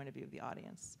from the point of view of the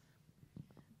audience.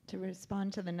 To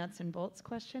respond to the nuts and bolts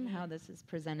question, how this is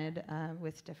presented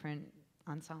with different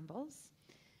ensembles,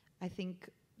 I think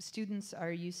students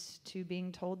are used to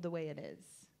being told the way it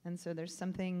is. And so there's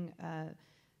something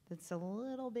that's a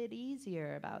little bit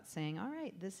easier about saying, all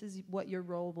right, this is what your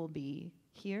role will be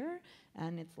here.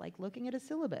 And it's like looking at a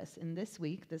syllabus. In this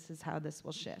week, this is how this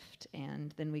will shift.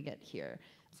 And then we get here.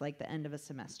 It's like the end of a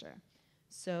semester.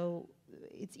 So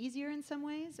it's easier in some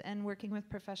ways. And working with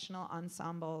professional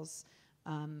ensembles,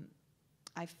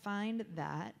 I find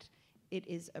that it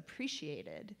is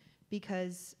appreciated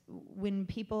because when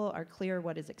people are clear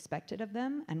what is expected of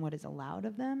them and what is allowed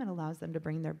of them, it allows them to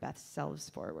bring their best selves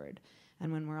forward.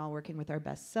 And when we're all working with our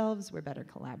best selves, we're better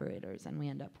collaborators, and we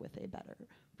end up with a better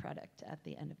product at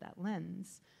the end of that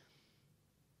lens.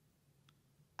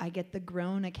 I get the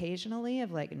groan occasionally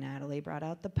of like, Natalie brought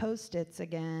out the Post-its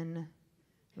again,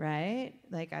 right?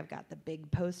 Like I've got the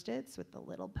big Post-its with the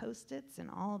little Post-its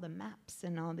and all the maps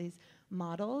and all these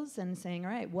models and saying,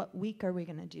 all right, what week are we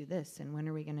gonna do this and when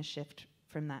are we gonna shift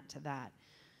from that to that?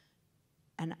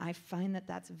 And I find that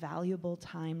that's valuable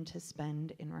time to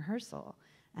spend in rehearsal.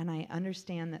 And I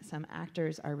understand that some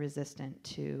actors are resistant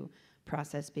to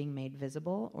process being made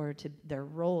visible or to their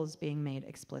roles being made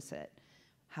explicit.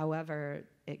 However,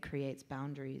 it creates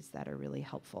boundaries that are really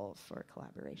helpful for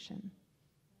collaboration.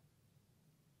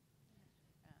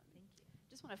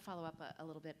 Just want to follow up a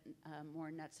little bit more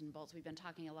nuts and bolts. We've been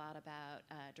talking a lot about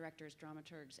directors,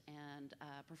 dramaturgs, and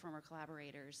performer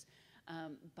collaborators.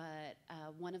 But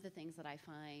one of the things that I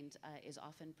find is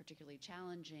often particularly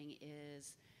challenging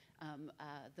is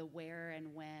the where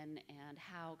and when and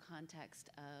how context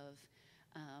of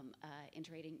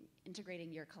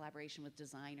integrating your collaboration with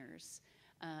designers.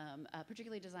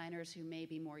 Particularly designers who may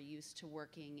be more used to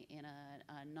working in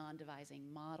a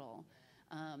non-devising model.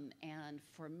 And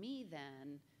for me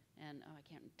then, and I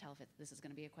can't tell if this is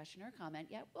going to be a question or a comment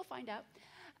yet, we'll find out.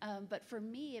 But for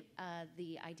me,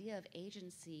 the idea of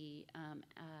agency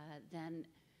then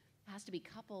has to be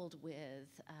coupled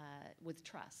with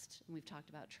trust. And we've talked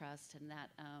about trust and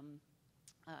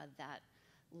that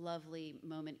lovely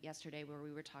moment yesterday where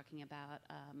we were talking about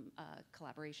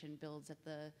collaboration builds at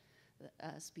the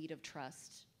speed of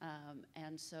trust.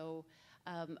 And so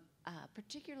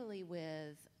particularly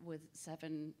with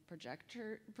 7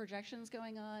 projections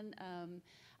going on,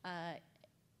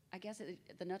 I guess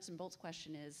the nuts and bolts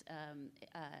question is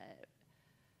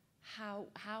how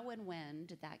and when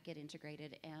did that get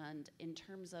integrated? And in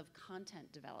terms of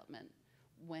content development,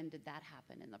 when did that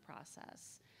happen in the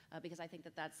process? Because I think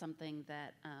that that's something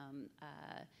that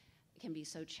can be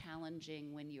so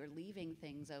challenging when you're leaving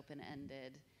things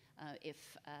open-ended.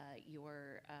 If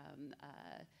you're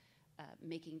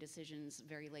making decisions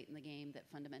very late in the game that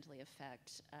fundamentally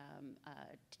affect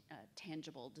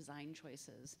tangible design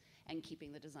choices and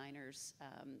keeping the designer's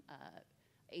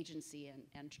agency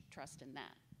and trust in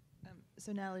that.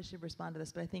 So Natalie should respond to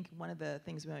this, but I think one of the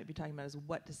things we might be talking about is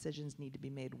what decisions need to be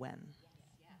made when.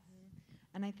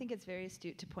 And I think it's very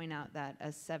astute to point out that a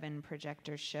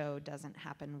 7-projector show doesn't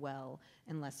happen well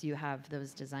unless you have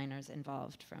those designers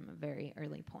involved from a very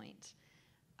early point.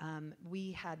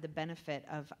 We had the benefit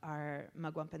of our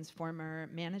Mugwumpen's former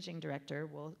managing director,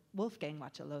 Wolfgang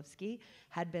Wacholowski,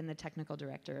 had been the technical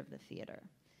director of the theater.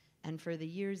 And for the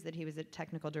years that he was a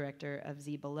technical director of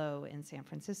Z Below in San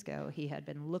Francisco, he had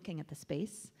been looking at the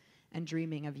space and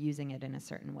dreaming of using it in a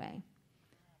certain way.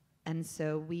 And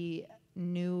so we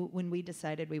knew when we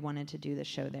decided we wanted to do the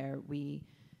show there, we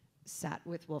sat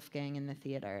with Wolfgang in the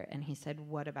theater and he said,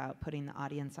 what about putting the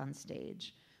audience on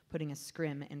stage, putting a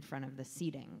scrim in front of the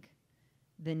seating?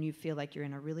 Then you feel like you're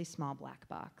in a really small black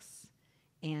box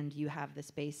and you have the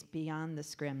space beyond the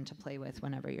scrim to play with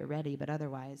whenever you're ready, but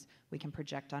otherwise we can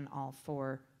project on all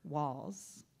 4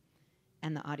 walls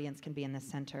and the audience can be in the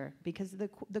center. Because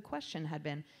the question had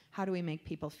been, how do we make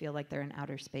people feel like they're in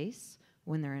outer space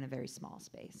when they're in a very small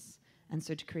space? And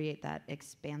so to create that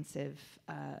expansive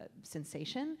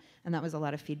sensation, and that was a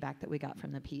lot of feedback that we got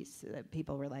from the piece, that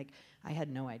people were like, I had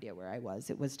no idea where I was.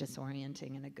 It was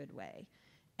disorienting in a good way.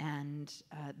 And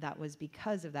that was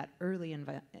because of that early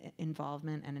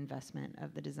involvement and investment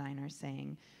of the designer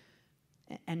saying,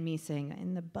 and me saying,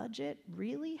 in the budget,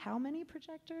 really? How many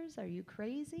projectors? Are you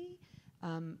crazy?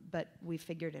 But we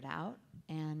figured it out,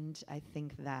 and I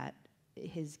think that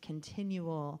his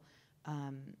continual,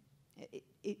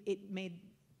 it made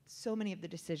so many of the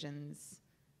decisions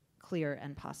clear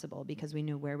and possible because we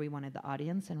knew where we wanted the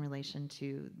audience in relation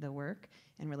to the work,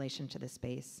 in relation to the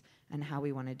space, and how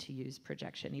we wanted to use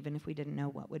projection. Even if we didn't know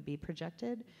what would be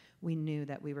projected, we knew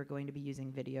that we were going to be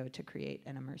using video to create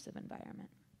an immersive environment.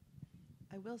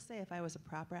 I will say if I was a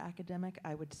proper academic,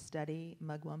 I would study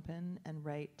Mugwumpen and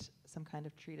write some kind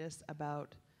of treatise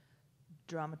about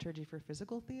dramaturgy for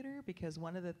physical theater, because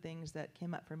one of the things that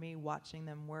came up for me watching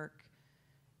them work,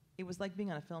 it was like being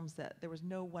on a film set. There was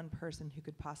no one person who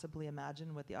could possibly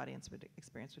imagine what the audience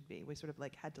experience would be. We sort of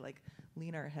had to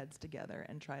lean our heads together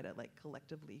and try to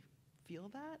collectively feel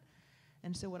that.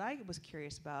 And so what I was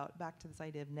curious about, back to this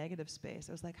idea of negative space,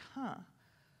 I was like,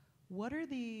 what are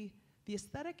the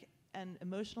aesthetic and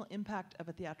emotional impact of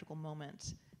a theatrical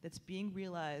moment that's being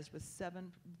realized with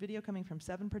video coming from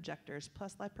 7 projectors,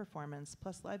 plus live performance,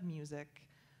 plus live music,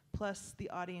 plus the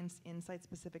audience in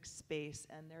site-specific space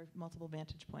and their multiple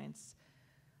vantage points.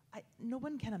 No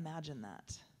one can imagine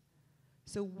that.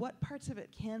 So what parts of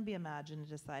it can be imagined and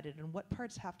decided, and what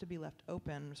parts have to be left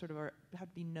open, or have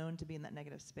to be known to be in that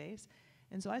negative space?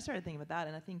 And so I started thinking about that,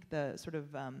 and I think the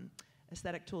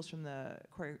aesthetic tools from the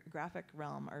choreographic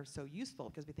realm are so useful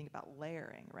because we think about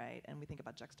layering, right? And we think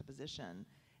about juxtaposition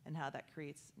and how that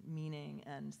creates meaning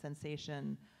and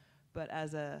sensation. But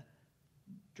as a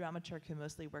dramaturg who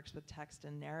mostly works with text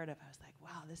and narrative, I was like,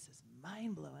 wow, this is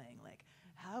mind-blowing.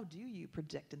 How do you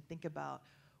predict and think about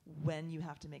when you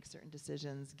have to make certain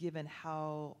decisions, given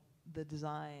how the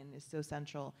design is so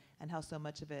central and how so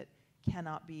much of it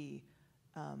cannot be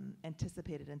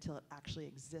anticipated until it actually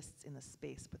exists in the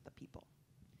space with the people?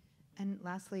 And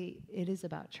lastly, it is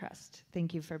about trust.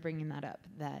 Thank you for bringing that up,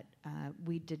 that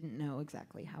we didn't know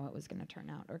exactly how it was going to turn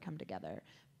out or come together,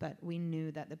 but we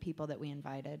knew that the people that we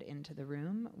invited into the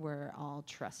room were all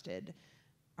trusted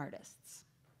artists.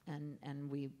 And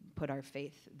we put our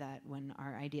faith that when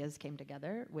our ideas came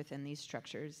together within these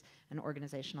structures and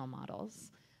organizational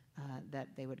models, that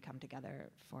they would come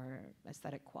together for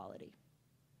aesthetic quality.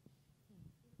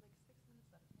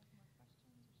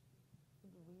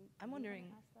 I'm wondering.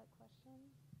 Ask that question.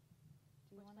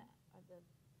 Do you want to? How is this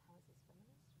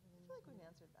feminist? I feel like we've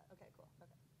answered that. Okay, cool.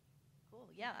 Okay. Cool.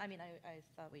 Yeah, I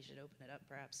thought we should open it up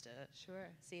perhaps to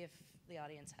see if the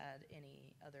audience had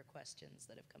any other questions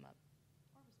that have come up.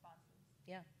 Or responses.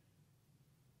 Yeah.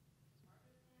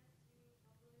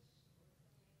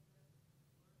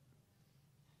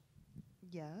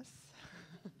 Yes.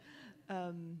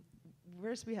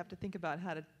 First, we have to think about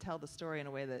how to tell the story in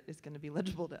a way that is going to be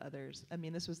legible to others.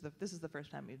 This is the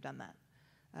first time we've done that.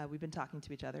 We've been talking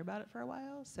to each other about it for a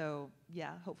while, so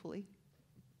yeah, hopefully.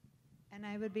 And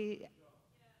I would be,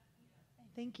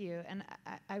 thank you. And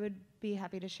I would be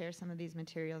happy to share some of these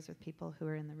materials with people who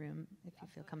are in the room if you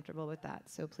feel comfortable with that.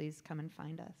 So please come and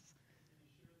find us.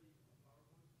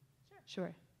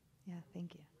 Sure. Yeah,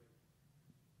 thank you.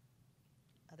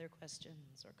 Other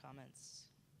questions or comments?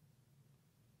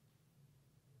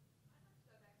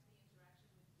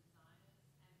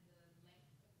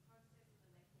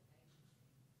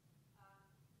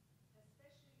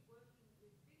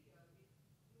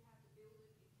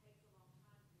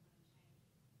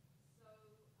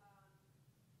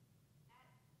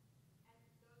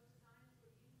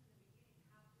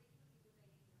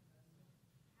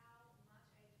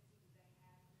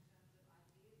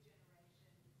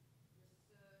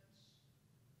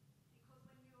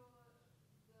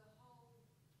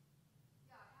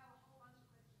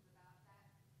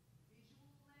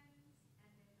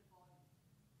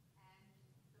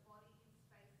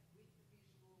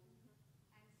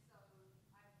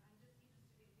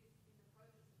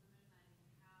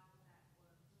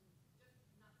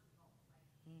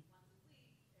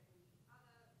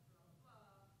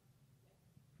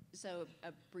 So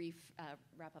a brief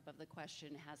wrap-up of the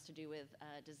question has to do with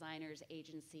designers,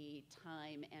 agency,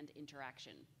 time, and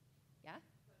interaction. Yeah?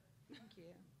 Thank you.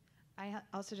 I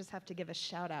also just have to give a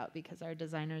shout out because our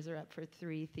designers are up for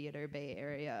 3 Theater Bay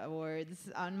Area Awards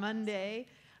on Monday.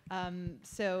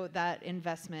 So that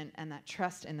investment and that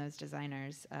trust in those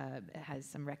designers has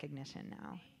some recognition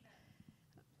now.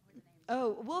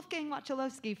 Oh, Wolfgang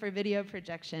Wachulowski for video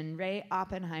projection, Ray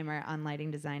Oppenheimer on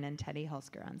lighting design, and Teddy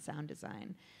Hulsker on sound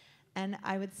design. And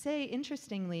I would say,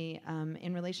 interestingly,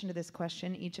 in relation to this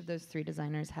question, each of those 3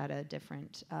 designers had a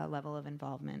different level of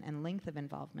involvement and length of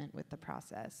involvement with the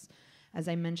process. As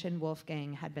I mentioned,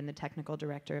 Wolfgang had been the technical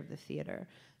director of the theater.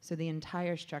 So the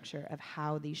entire structure of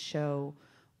how the show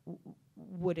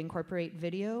would incorporate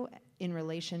video in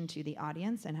relation to the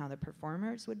audience and how the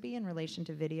performers would be in relation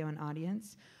to video and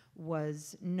audience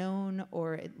was known,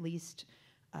 or at least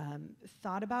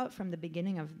thought about from the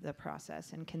beginning of the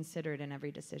process and considered in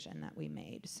every decision that we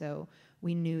made. So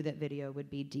we knew that video would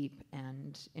be deep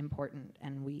and important,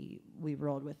 and we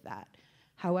rolled with that.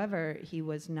 However, he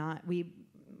was not, we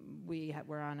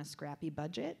were on a scrappy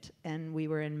budget, and we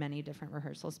were in many different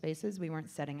rehearsal spaces. We weren't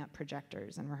setting up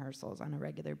projectors and rehearsals on a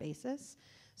regular basis.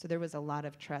 So there was a lot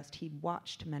of trust. He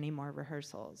watched many more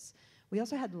rehearsals. We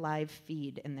also had live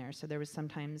feed in there, so there was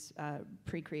sometimes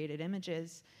pre-created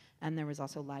images, and there was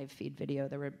also live feed video.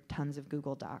 There were tons of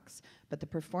Google Docs, but the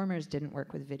performers didn't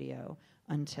work with video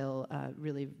until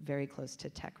really very close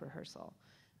to tech rehearsal.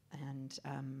 And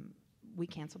we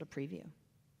canceled a preview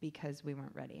because we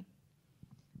weren't ready.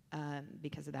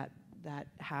 Because of that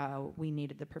how we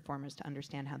needed the performers to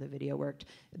understand how the video worked.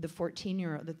 The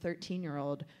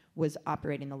 13-year-old was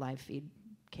operating the live feed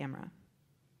camera.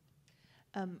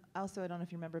 Also, I don't know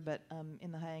if you remember, but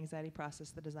in the high anxiety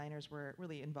process, the designers were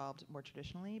really involved more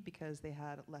traditionally because they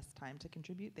had less time to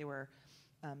contribute. They were,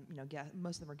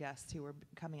 most of them were guests who were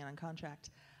coming in on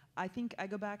contract. I think I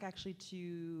go back actually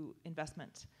to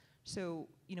investment. So,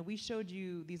 we showed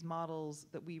you these models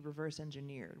that we reverse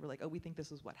engineered. We're like, oh, we think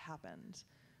this is what happened.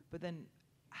 But then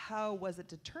how was it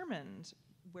determined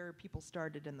where people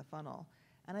started in the funnel?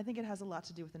 And I think it has a lot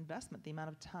to do with investment, the amount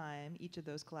of time each of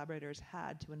those collaborators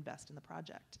had to invest in the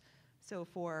project. So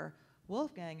for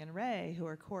Wolfgang and Ray, who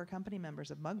are core company members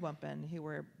of Mugwumpen, who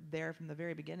were there from the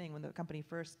very beginning when the company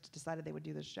first decided they would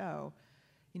do the show,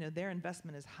 their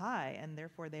investment is high, and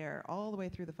therefore they are all the way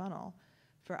through the funnel.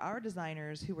 For our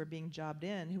designers who were being jobbed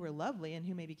in, who were lovely and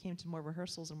who maybe came to more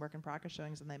rehearsals and work in progress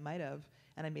showings than they might have,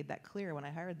 and I made that clear when I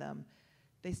hired them,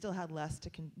 they still had less to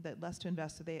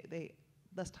invest, so they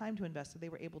less time to invest, so they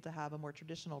were able to have a more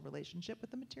traditional relationship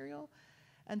with the material.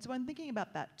 And so I'm thinking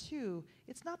about that too.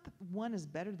 It's not that one is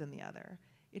better than the other.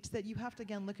 It's that you have to,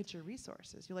 again, look at your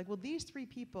resources. You're like, well, these 3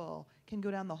 people can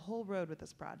go down the whole road with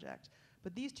this project,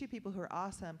 but these 2 people who are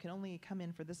awesome can only come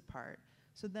in for this part.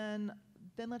 So then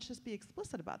let's just be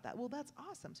explicit about that. Well, that's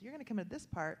awesome. So you're going to come at this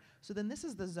part, so then this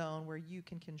is the zone where you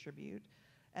can contribute.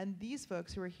 And these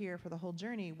folks who are here for the whole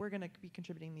journey, we're going to be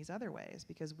contributing these other ways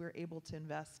because we're able to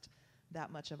invest that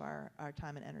much of our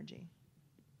time and energy.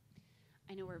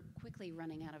 I know we're quickly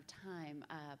running out of time,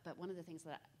 but one of the things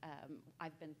that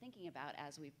I've been thinking about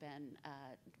as we've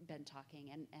been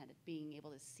talking and being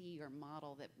able to see your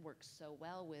model that works so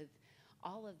well with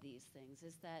all of these things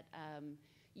is that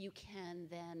you can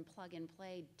then plug and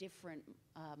play different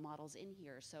models in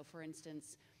here. So for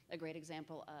instance, a great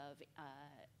example of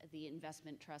the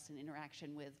investment, trust, and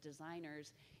interaction with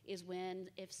designers is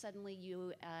if suddenly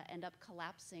you end up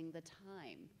collapsing the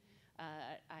time.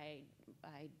 I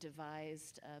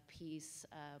devised a piece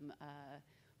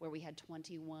where we had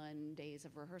 21 days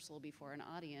of rehearsal before an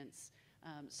audience.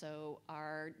 So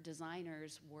our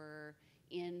designers were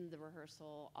in the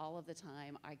rehearsal all of the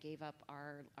time. I gave up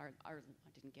I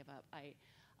didn't give up. I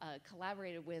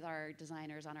collaborated with our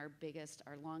designers on our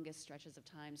longest stretches of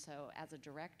time. So as a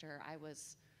director, I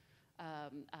was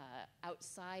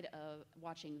outside of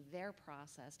watching their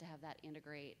process to have that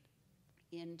integrate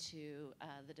into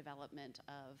the development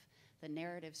of the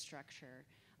narrative structure.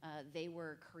 They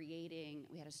were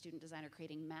we had a student designer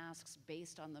creating masks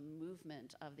based on the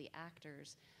movement of the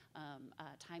actors,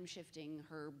 time shifting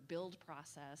her build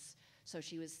process. So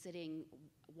she was sitting,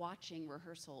 watching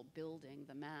rehearsal, building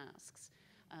the masks.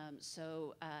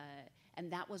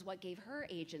 And that was what gave her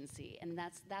agency. And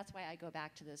that's why I go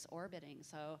back to this orbiting.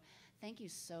 So thank you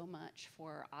so much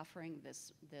for offering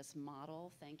this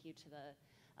model. Thank you to the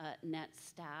NET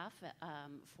staff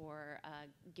for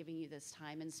giving you this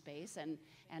time and space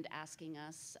and asking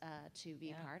us to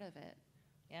be part of it.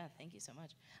 Yeah, thank you so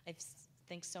much. I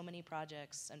think so many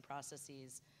projects and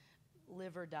processes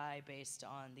live or die based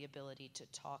on the ability to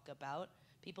talk about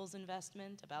people's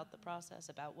investment, about the process,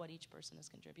 about what each person is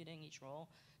contributing, each role.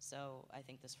 So I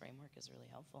think this framework is really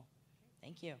helpful.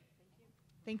 Thank you.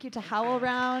 Thank you to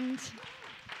HowlRound.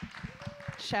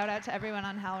 Shout out to everyone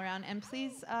on HowlRound. And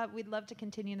please, we'd love to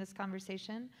continue this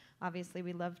conversation. Obviously,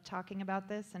 we love talking about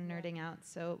this and nerding out.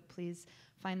 So please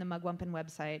find the Mugwumpen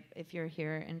website. If you're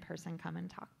here in person, come and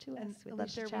talk to us. And We'd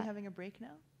love to Alicia, are we chat. having a break now?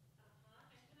 And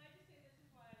can I just say this is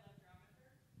why I love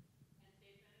dramaturg and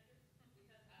stage manager?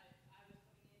 Because I was coming in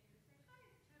here and saying, hi,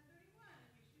 it's 10:31 and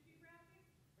we should be wrapping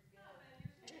up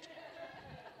and you're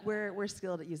saying We're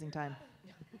skilled at using time.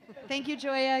 Thank you,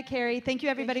 Joya, Carrie. Thank you,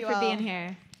 everybody, you for being all.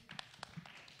 here.